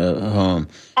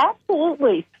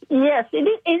 Absolutely. Yes,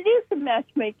 it is a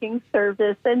matchmaking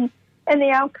service. And and the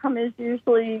outcome is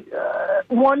usually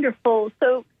wonderful.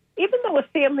 So even though a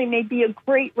family may be a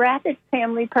great rabbit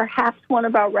family, perhaps one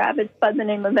of our rabbits by the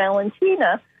name of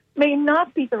Valentina may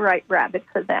not be the right rabbit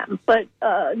for them, but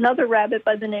another rabbit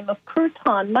by the name of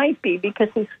Crouton might be, because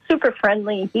he's super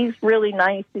friendly, he's really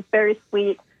nice, he's very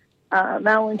sweet.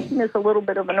 Valentina's a little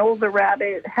bit of an older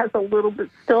rabbit,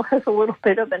 still has a little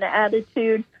bit of an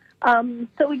attitude.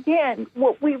 So again,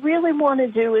 what we really want to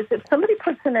do is if somebody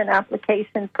puts in an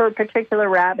application for a particular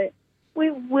rabbit,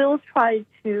 we will try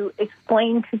to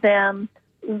explain to them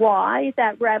why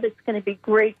that rabbit's going to be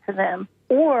great for them,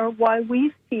 or why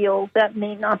we feel that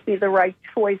may not be the right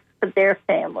choice for their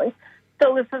family.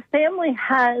 So if a family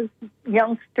has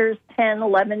youngsters 10,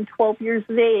 11, 12 years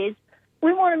of age,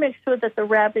 we want to make sure that the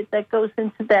rabbit that goes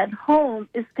into that home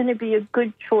is going to be a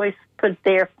good choice for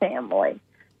their family.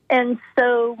 And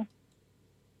so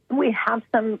we have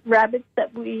some rabbits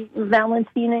that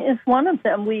Valentina is one of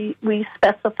them. We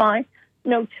specify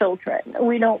no children.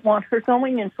 We don't want her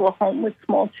going into a home with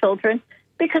small children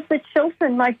because the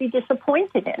children might be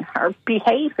disappointed in her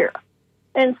behavior.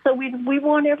 And so we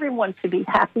want everyone to be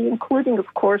happy, including,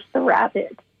 of course, the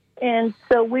rabbit. And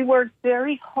so we work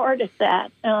very hard at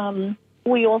that.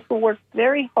 We also work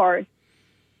very hard.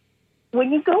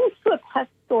 When you go to a pet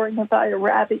store and you buy a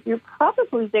rabbit, you're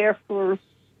probably there for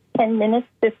 10 minutes,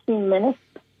 15 minutes,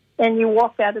 and you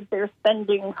walk out of there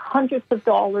spending hundreds of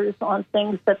dollars on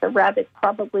things that the rabbit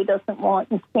probably doesn't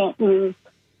want and can't use.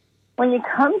 When you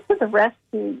come to the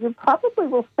rescue, you probably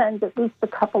will spend at least a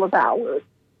couple of hours.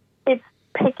 It's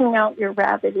picking out your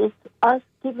rabbit. It's us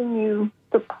giving you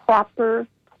the proper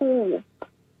tools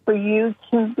for you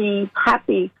to be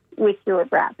happy with your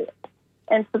rabbit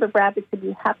and for the rabbit to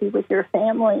be happy with your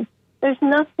family. There's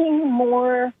nothing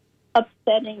more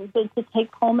upsetting than to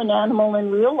take home an animal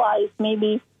and realize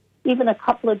maybe even a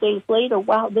couple of days later,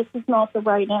 wow, this is not the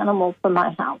right animal for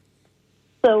my house.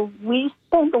 So we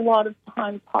spend a lot of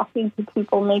time talking to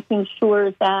people, making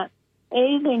sure that,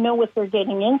 A, they know what they're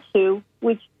getting into,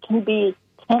 which can be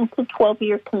a 10 to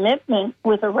 12-year commitment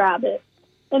with a rabbit,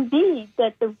 and B,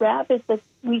 that the rabbit that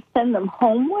we send them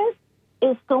home with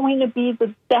is going to be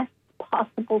the best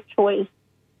possible choice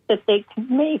that they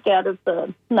can make out of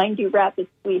the 90 rabbits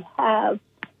we have.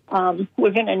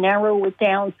 We're going to narrow it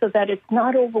down so that it's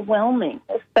not overwhelming,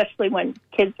 especially when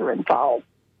kids are involved.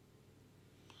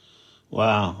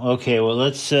 Wow. Okay. Well,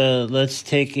 let's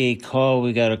take a call.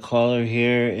 We got a caller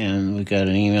here, and we got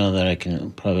an email that I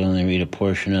can probably only read a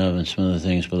portion of, and some of the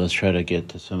things. But let's try to get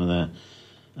to some of that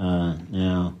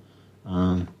now.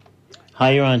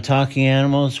 Hi, you're on Talking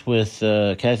Animals with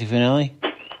Kathy Finelli.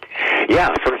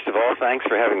 Yeah. First of all, thanks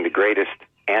for having the greatest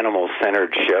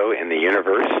animal-centered show in the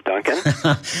universe, Duncan.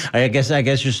 I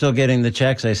guess you're still getting the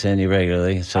checks I send you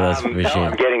regularly, so that's appreciated. No,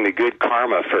 I'm getting the good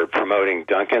karma for promoting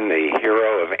Duncan, the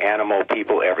hero of animal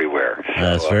people everywhere. So,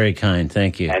 that's very kind.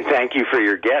 Thank you. And thank you for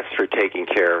your guests for taking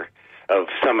care of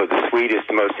some of the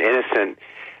sweetest, most innocent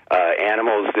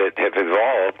animals that have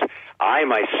evolved. I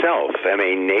myself am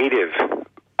a native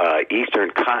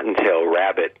eastern cottontail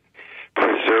rabbit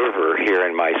preserver here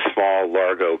in my small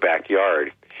Largo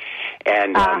backyard.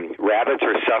 And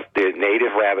the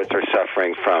native rabbits are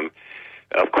suffering from,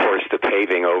 of course, the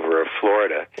paving over of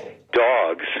Florida.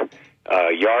 Dogs,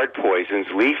 yard poisons,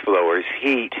 leaf blowers,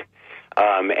 heat,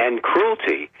 and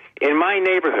cruelty. In my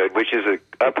neighborhood, which is an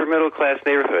upper-middle-class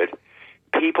neighborhood,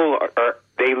 people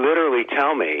they literally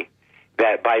tell me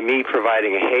that by me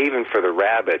providing a haven for the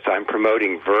rabbits, I'm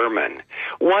promoting vermin.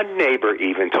 One neighbor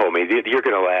even told me, you're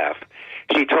going to laugh,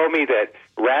 she told me that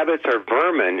rabbits are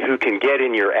vermin who can get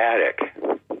in your attic.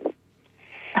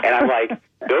 And I'm like,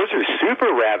 those are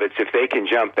super rabbits if they can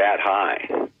jump that high.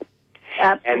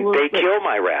 Absolutely. And they kill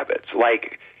my rabbits.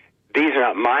 Like, these are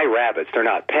not my rabbits. They're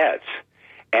not pets.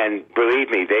 And believe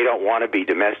me, they don't want to be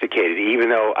domesticated, even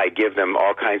though I give them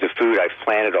all kinds of food. I've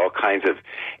planted all kinds of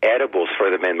edibles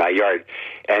for them in my yard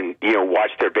and,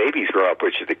 watch their babies grow up,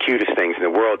 which are the cutest things in the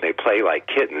world. They play like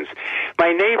kittens.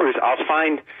 My neighbors, I'll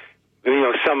find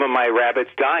some of my rabbits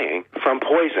dying from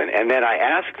poison. And then I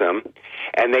ask them,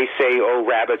 and they say, oh,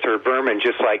 rabbits are vermin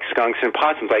just like skunks and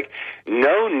possums. Like,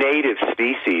 no native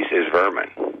species is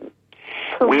vermin.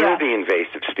 Oh, we yeah. are the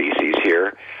invasive species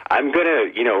here. I'm going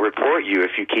to, report you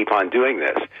if you keep on doing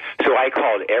this. So I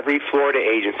called every Florida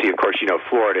agency. Of course,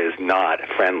 Florida is not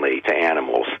friendly to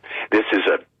animals. This is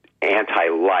a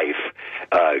anti-life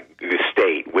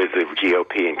state with the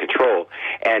GOP in control.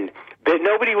 And that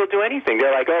nobody will do anything.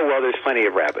 They're like, oh, well, there's plenty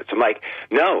of rabbits. I'm like,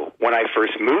 no. When I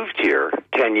first moved here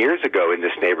 10 years ago in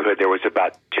this neighborhood, there was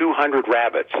about 200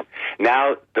 rabbits.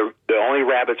 Now the only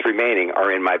rabbits remaining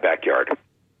are in my backyard.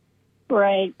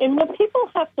 Right. And what people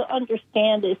have to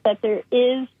understand is that there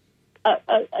is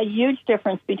a huge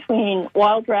difference between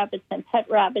wild rabbits and pet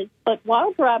rabbits, but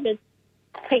wild rabbits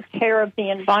take care of the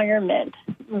environment.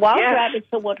 Wild rabbits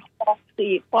are what hawks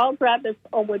eat. Wild rabbits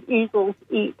are what eagles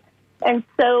eat. And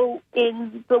so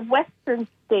in the western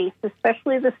states,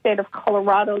 especially the state of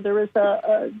Colorado, there is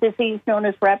a disease known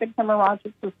as rabbit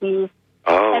hemorrhagic disease.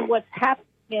 Oh. And what's happening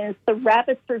is the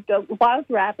wild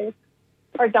rabbits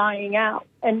are dying out,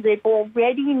 and they've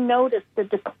already noticed a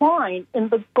decline in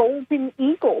the golden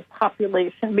eagle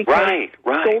population because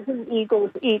golden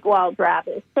eagles eat wild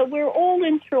rabbits. So we're all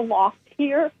interlocked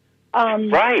here.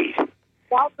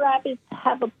 Wild rabbits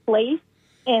have a place,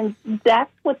 and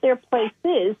that's what their place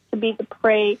is, to be the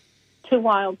prey to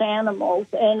wild animals.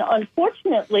 And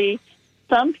unfortunately,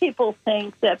 some people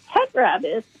think that pet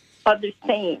rabbits are the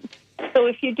same. So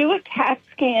if you do a CAT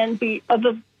scan of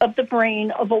the brain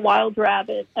of a wild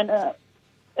rabbit and a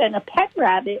pet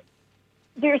rabbit,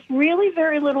 there's really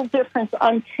very little difference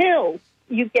until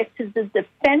you get to the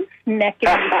defense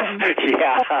mechanism.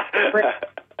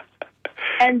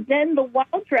 And then the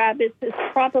wild rabbit is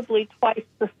probably twice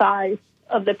the size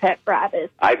of the pet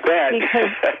rabbit. I bet.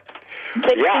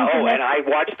 And I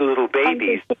watched the little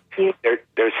babies.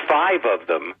 There's 5 of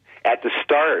them at the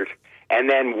start, and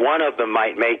then one of them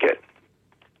might make it.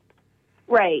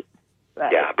 Right.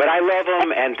 Yeah, but I love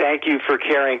them, and thank you for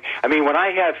caring. I mean, when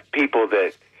I have people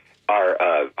that are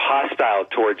hostile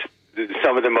towards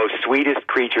some of the most sweetest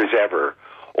creatures ever,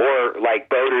 or like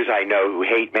boaters I know who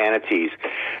hate manatees,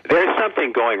 there's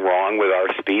something going wrong with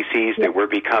our species, that we're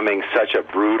becoming such a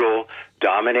brutal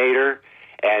dominator.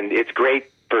 And it's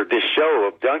great for this show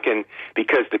of Duncan,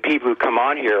 because the people who come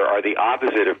on here are the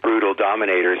opposite of brutal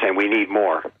dominators, and we need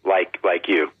more like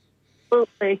you.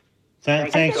 Absolutely.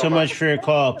 Thanks so much for your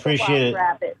call. Appreciate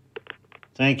it.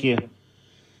 Thank you.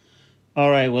 All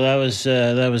right. Well, that was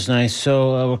nice.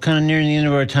 So we're kind of nearing the end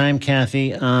of our time,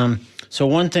 Kathy. So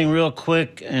one thing real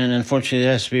quick, and unfortunately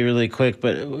it has to be really quick,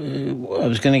 but I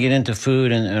was going to get into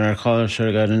food, and our caller sort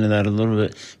of got into that a little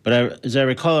bit. But as I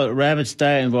recall, a rabbit's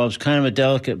diet involves kind of a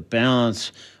delicate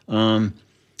balance.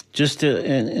 Just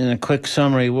in a quick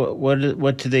summary, what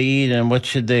do they eat, and what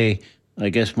should they, I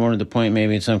guess more to the point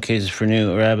maybe in some cases for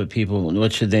new rabbit people,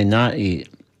 what should they not eat?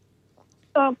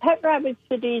 Pet rabbits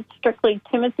should eat strictly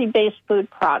Timothy-based food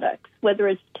products, whether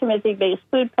it's Timothy-based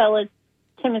food pellets,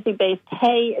 Timothy-based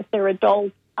hay if they're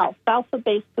adults,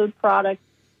 alfalfa-based food products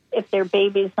if they're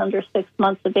babies under 6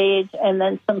 months of age, and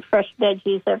then some fresh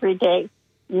veggies every day.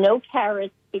 No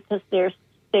carrots, because they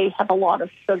have a lot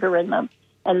of sugar in them.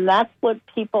 And that's what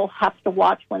people have to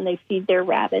watch when they feed their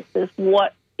rabbits, is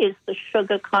what is the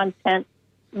sugar content,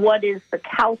 what is the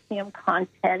calcium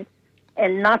content,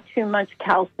 and not too much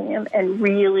calcium and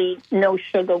really no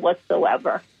sugar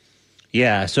whatsoever.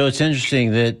 Yeah, so it's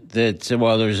interesting that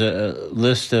while there's a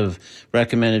list of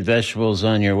recommended vegetables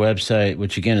on your website,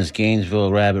 which again is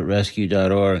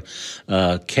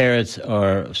GainesvilleRabbitRescue.org, carrots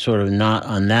are sort of not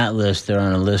on that list. They're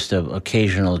on a list of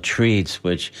occasional treats,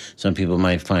 which some people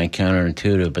might find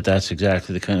counterintuitive, but that's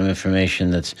exactly the kind of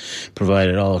information that's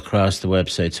provided all across the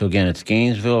website. So again, it's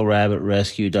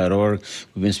GainesvilleRabbitRescue.org.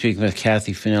 We've been speaking with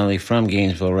Kathy Finelli from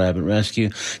Gainesville Rabbit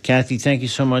Rescue. Kathy, thank you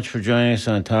so much for joining us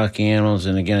on Talking Animals.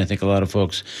 And again, I think a lot of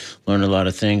folks learn a lot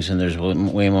of things, and there's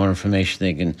way more information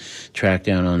they can track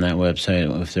down on that website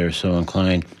if they're so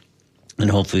inclined. And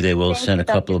hopefully they will send a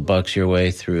couple of bucks your way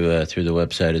through the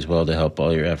website as well to help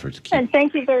all your efforts. And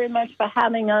thank you very much for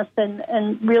having us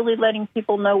and really letting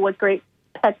people know what great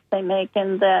pets they make,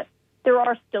 and that there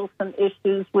are still some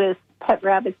issues with pet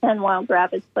rabbits and wild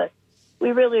rabbits, but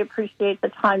we really appreciate the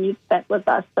time you've spent with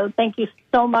us. So thank you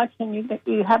so much, and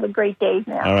you have a great day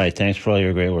now. All right. Thanks for all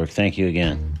your great work. Thank you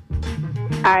again.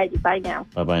 All right. Bye now.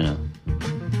 Bye-bye now.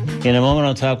 In a moment,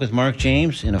 I'll talk with Mark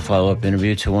James in a follow-up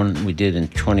interview to one we did in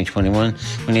 2021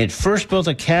 when he had first built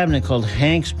a cabinet called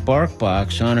Hank's Bark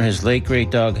Box to honor his late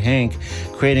great dog Hank,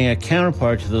 creating a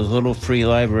counterpart to those little free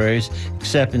libraries,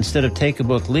 except instead of take a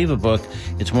book, leave a book,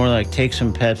 it's more like take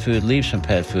some pet food, leave some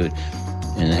pet food.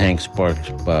 In Hank's Bark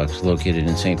Box, located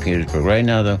in St. Petersburg. Right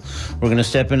now, though, we're going to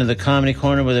step into the Comedy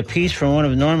Corner with a piece from one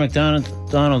of Norm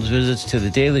Macdonald's visits to The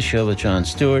Daily Show with Jon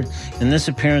Stewart. In this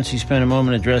appearance, he spent a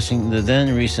moment addressing the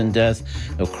then recent death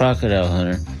of Crocodile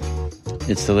Hunter.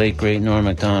 It's the late, great Norm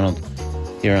Macdonald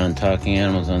here on Talking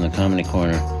Animals on the Comedy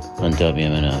Corner on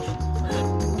WMNF.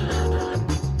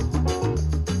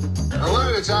 I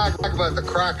wanted to talk about the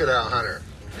Crocodile Hunter.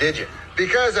 Did you?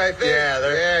 Because I think...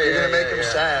 you're going to make him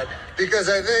sad. Because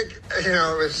I think,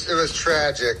 it was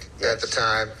tragic at the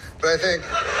time. But I think...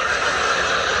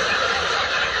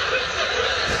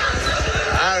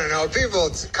 I don't know. people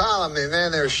calling me,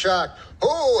 man, they're shocked.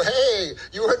 Oh, hey,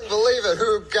 you wouldn't believe it.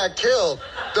 Who got killed?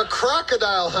 The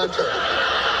crocodile hunter.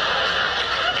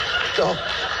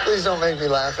 Please don't make me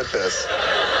laugh at this.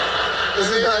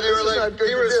 They were like,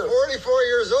 he was 44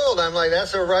 years old. I'm like,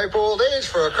 that's a ripe old age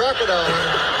for a crocodile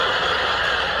hunter.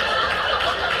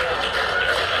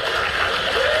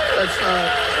 That's not...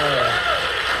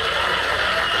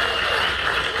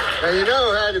 Now, you know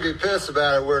who had to be pissed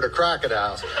about it were the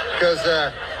crocodiles, because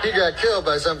he got killed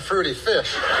by some fruity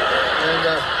fish.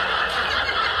 And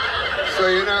so,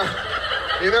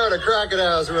 the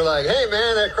crocodiles were like, hey,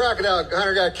 man, that crocodile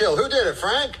hunter got killed. Who did it,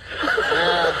 Frank?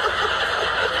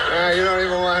 You don't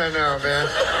even want to know, man.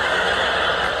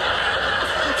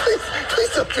 Please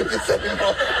don't do this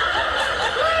anymore.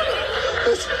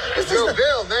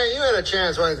 Bill, man, you had a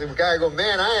chance. One guy go,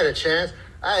 man, I had a chance.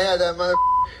 I had that mother...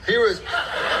 He was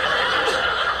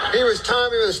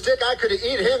Tommy with a stick. I could have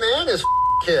eaten him and his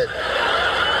kid.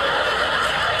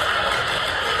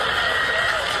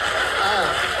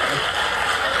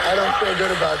 I don't feel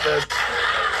good about this.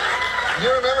 You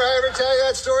remember I ever tell you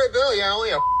that story, Bill? Yeah,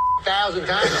 only 1,000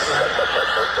 times.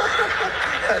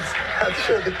 That's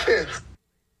for the kids.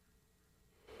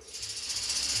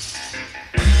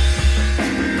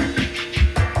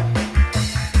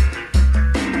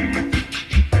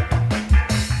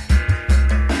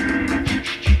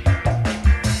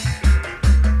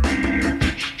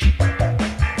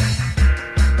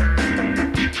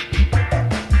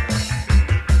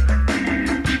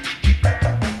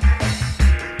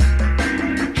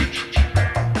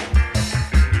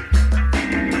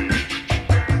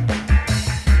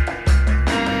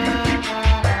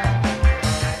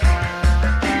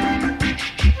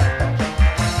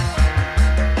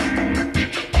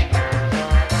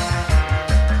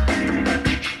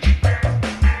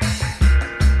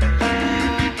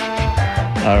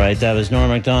 All right, that was Norm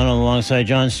Macdonald alongside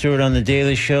Jon Stewart on The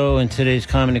Daily Show in today's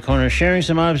Comedy Corner, sharing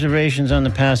some observations on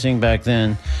the passing back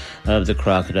then of the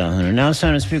crocodile hunter. Now it's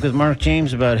time to speak with Mark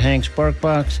James about Hank's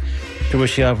BarkBox, to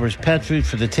which he offers pet food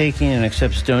for the taking and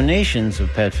accepts donations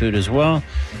of pet food as well.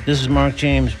 This is Mark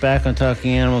James back on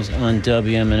Talking Animals on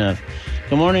WMNF.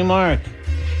 Good morning, Mark.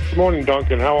 Good morning,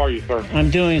 Duncan. How are you, sir? I'm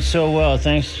doing so well.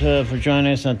 Thanks for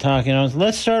joining us on Talking Animals.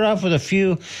 Let's start off with a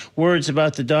few words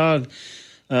about the dog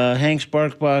Hank's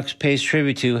BarkBox pays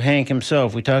tribute to Hank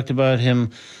himself. We talked about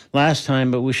him last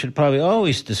time, but we should probably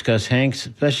always discuss Hank's,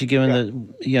 especially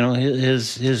given that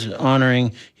his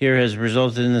honoring here has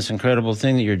resulted in this incredible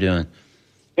thing that you're doing.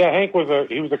 Yeah, Hank was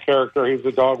a character. He was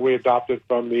a dog we adopted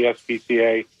from the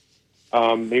SPCA.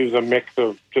 He was a mix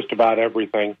of just about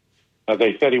everything.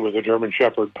 They said he was a German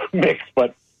Shepherd mix,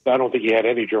 but I don't think he had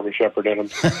any German Shepherd in him.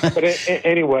 But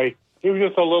anyway, he was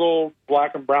just a little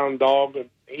black and brown dog, and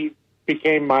he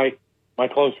became my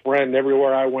close friend.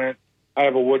 Everywhere I went, I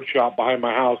have a wood shop behind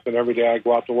my house, and every day I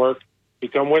go out to work,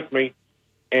 he'd come with me.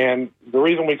 And the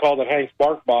reason we called it Hank's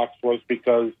BarkBox was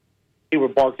because he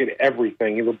would bark at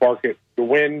everything. He would bark at the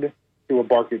wind. He would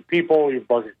bark at people. He would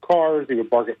bark at cars. He would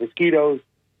bark at mosquitoes.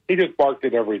 He just barked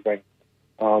at everything.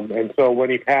 And so when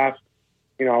he passed,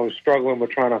 I was struggling with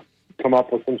trying to come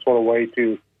up with some sort of way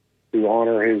to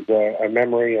honor his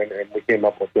memory, and we came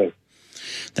up with this.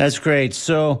 That's great.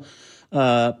 So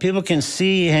people can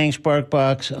see Hank's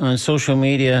BarkBox on social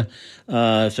media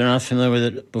if they're not familiar with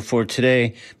it before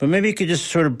today. But maybe you could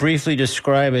just sort of briefly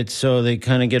describe it so they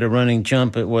kind of get a running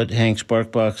jump at what Hank's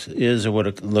BarkBox is or what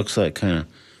it looks like, kind of.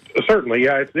 Certainly,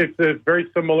 yeah. It's very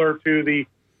similar to the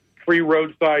free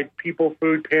roadside people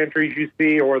food pantries you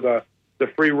see, or the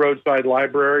free roadside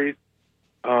libraries.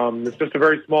 It's just a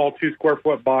very small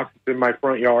 2-square-foot box. It's in my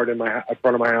front yard, in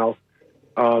front of my house.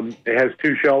 It has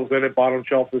 2 shelves in it. Bottom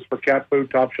shelf is for cat food.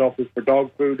 Top shelf is for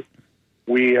dog food.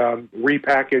 We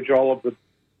repackage all of the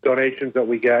donations that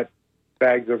we get,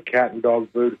 bags of cat and dog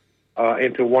food,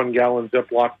 into 1-gallon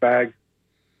Ziploc bags.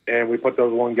 And we put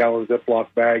those 1-gallon Ziploc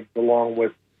bags along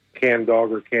with canned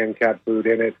dog or canned cat food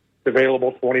in it. It's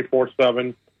available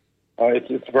 24/7.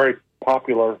 It's very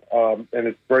popular, and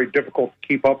it's very difficult to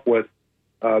keep up with.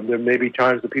 There may be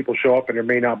times that people show up and there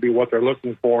may not be what they're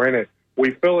looking for in it.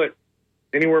 We fill it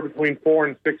anywhere between 4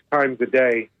 and 6 times a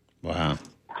day. Wow.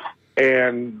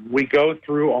 And we go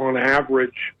through, on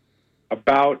average,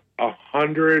 about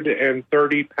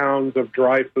 130 pounds of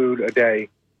dry food a day,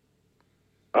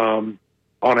 on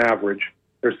average.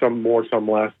 There's some more, some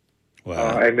less.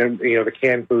 Wow. And then, the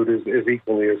canned food is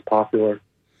equally as popular.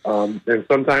 And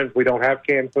sometimes we don't have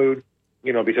canned food,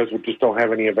 because we just don't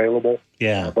have any available.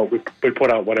 Yeah. But we put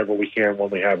out whatever we can when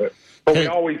we have it. But we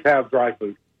always have dry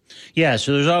food. Yeah,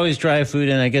 so there's always dry food,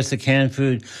 and I guess the canned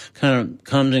food kind of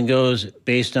comes and goes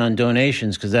based on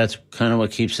donations because that's kind of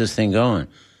what keeps this thing going.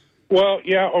 Well,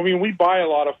 yeah, I mean, we buy a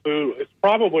lot of food. It's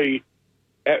probably,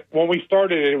 when we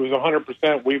started it was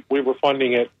 100%. We were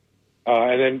funding it,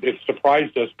 and then it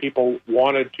surprised us. People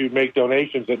wanted to make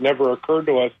donations. It never occurred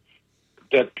to us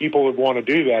that people would want to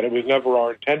do that. It was never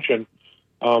our intention,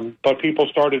 but people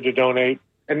started to donate,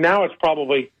 and now it's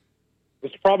probably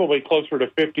closer to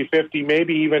 50-50,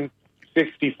 maybe even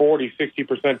 60-40,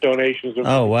 60% donations.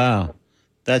 Oh, wow.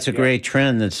 That's a great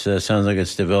trend that sounds like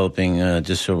it's developing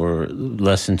just over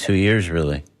less than 2 years,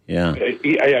 really. Yeah.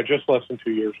 Yeah, just less than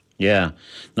 2 years. Yeah.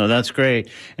 No, that's great.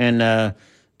 And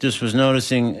just was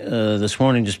noticing this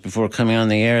morning, just before coming on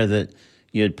the air, that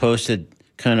you had posted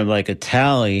kind of like a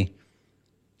tally,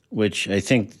 which I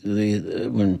think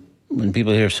when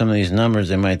people hear some of these numbers,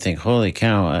 they might think, holy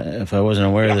cow, if I wasn't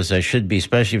aware of this, I should be,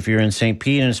 especially if you're in St.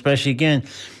 Pete, and especially, again,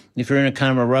 if you're in a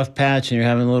kind of a rough patch and you're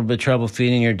having a little bit of trouble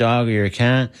feeding your dog or your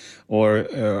cat, or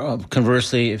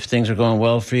conversely, if things are going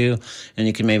well for you, and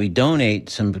you can maybe donate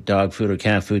some dog food or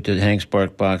cat food to Hank's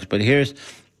Bark Box. But here's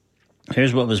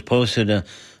what was posted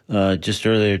just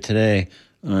earlier today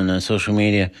on social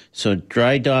media. So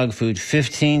dry dog food,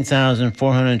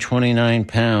 15,429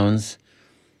 pounds.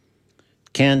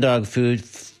 Canned dog food,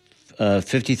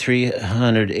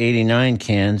 5,389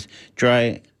 cans.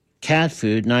 Dry cat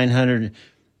food,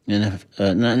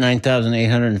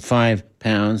 9,805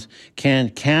 pounds.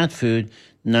 Canned cat food,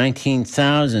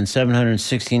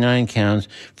 19,769 pounds,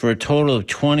 for a total of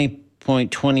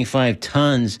 20.25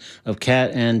 tons of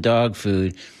cat and dog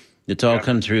food. It's all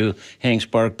come through Hank's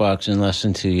Bark Box in less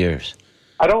than 2 years.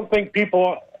 I don't think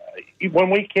people, when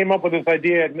we came up with this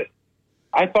idea,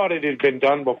 I thought it had been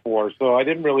done before, so I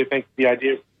didn't really think the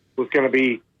idea was going to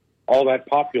be all that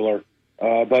popular.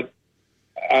 But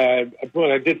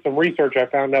when I did some research, I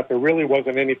found out there really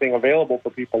wasn't anything available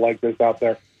for people like this out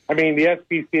there. I mean, the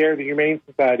SPCA, the Humane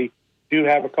Society, do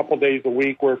have a couple days a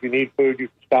week where if you need food, you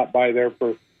can stop by there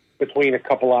for between a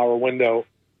couple-hour window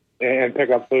and pick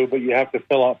up food, but you have to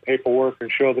fill out paperwork and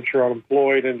show that you're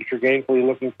unemployed and that you're gainfully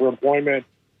looking for employment,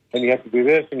 and you have to do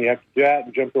this and you have to do that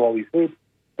and jump through all these hoops.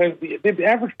 And the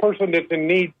average person that's in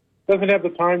need doesn't have the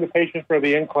time, the patience, or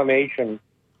the inclination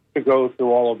to go through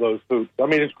all of those hoops. I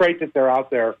mean, it's great that they're out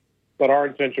there, but our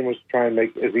intention was to try and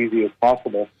make it as easy as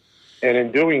possible. And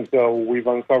in doing so, we've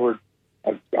uncovered,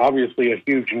 obviously, a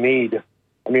huge need.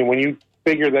 I mean, when you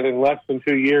figure that in less than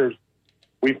 2 years,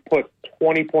 we've put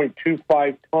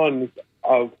 20.25 tons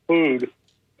of food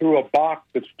through a box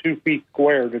that's 2 feet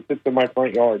square that sits in my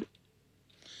front yard.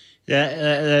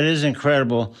 That is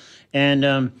incredible.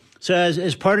 And so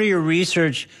as part of your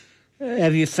research,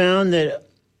 have you found that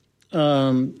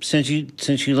since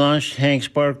you launched Hank's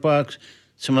Bark Box,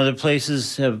 some other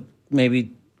places have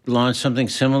maybe launched something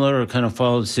similar or kind of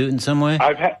followed suit in some way?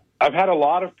 I've had a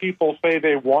lot of people say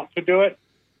they want to do it.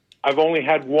 I've only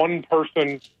had one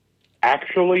person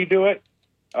actually do it.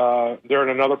 They're in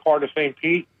another part of St.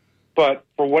 Pete, but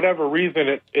for whatever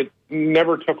reason, it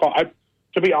never took off.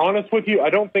 To be honest with you, I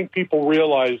don't think people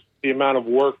realize the amount of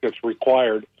work that's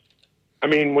required. I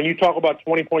mean, when you talk about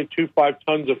 20.25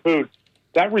 tons of food,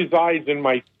 that resides in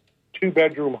my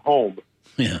 2-bedroom home.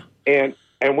 Yeah. And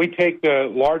we take the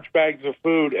large bags of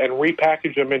food and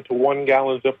repackage them into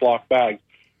 1-gallon Ziploc bags.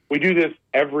 We do this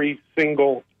every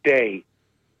single day.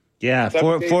 Yeah,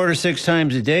 four to 6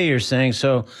 times a day, you're saying.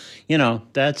 So,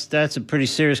 that's a pretty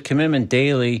serious commitment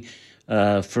daily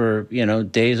for,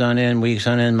 days on end, weeks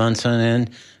on end, months on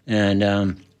end.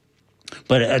 And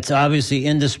but it's obviously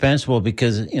indispensable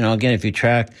because, again, if you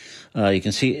track, you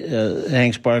can see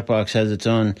Hank's Bark Box has its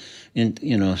own,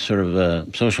 sort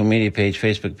of social media page,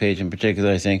 Facebook page in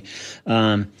particular, I think.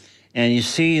 And you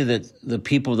see that the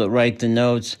people that write the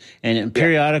notes, and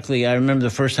periodically, I remember the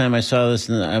first time I saw this,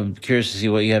 and I'm curious to see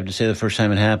what you have to say the first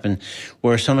time it happened,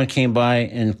 where someone came by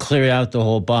and cleared out the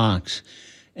whole box.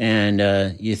 And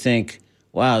you think,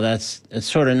 wow, that's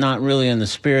sort of not really in the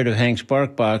spirit of Hank's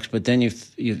Bark Box, but then you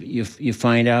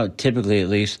find out, typically at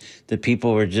least, that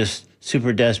people were just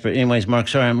super desperate. Anyways, Mark,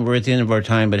 sorry, we're at the end of our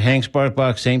time, but Hank's Bark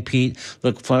Box, St. Pete,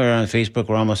 look for it on Facebook.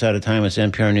 We're almost out of time. It's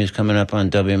NPR News coming up on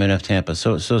WMNF Tampa.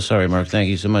 So sorry, Mark. Thank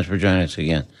you so much for joining us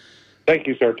again. Thank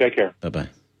you, sir. Take care. Bye-bye.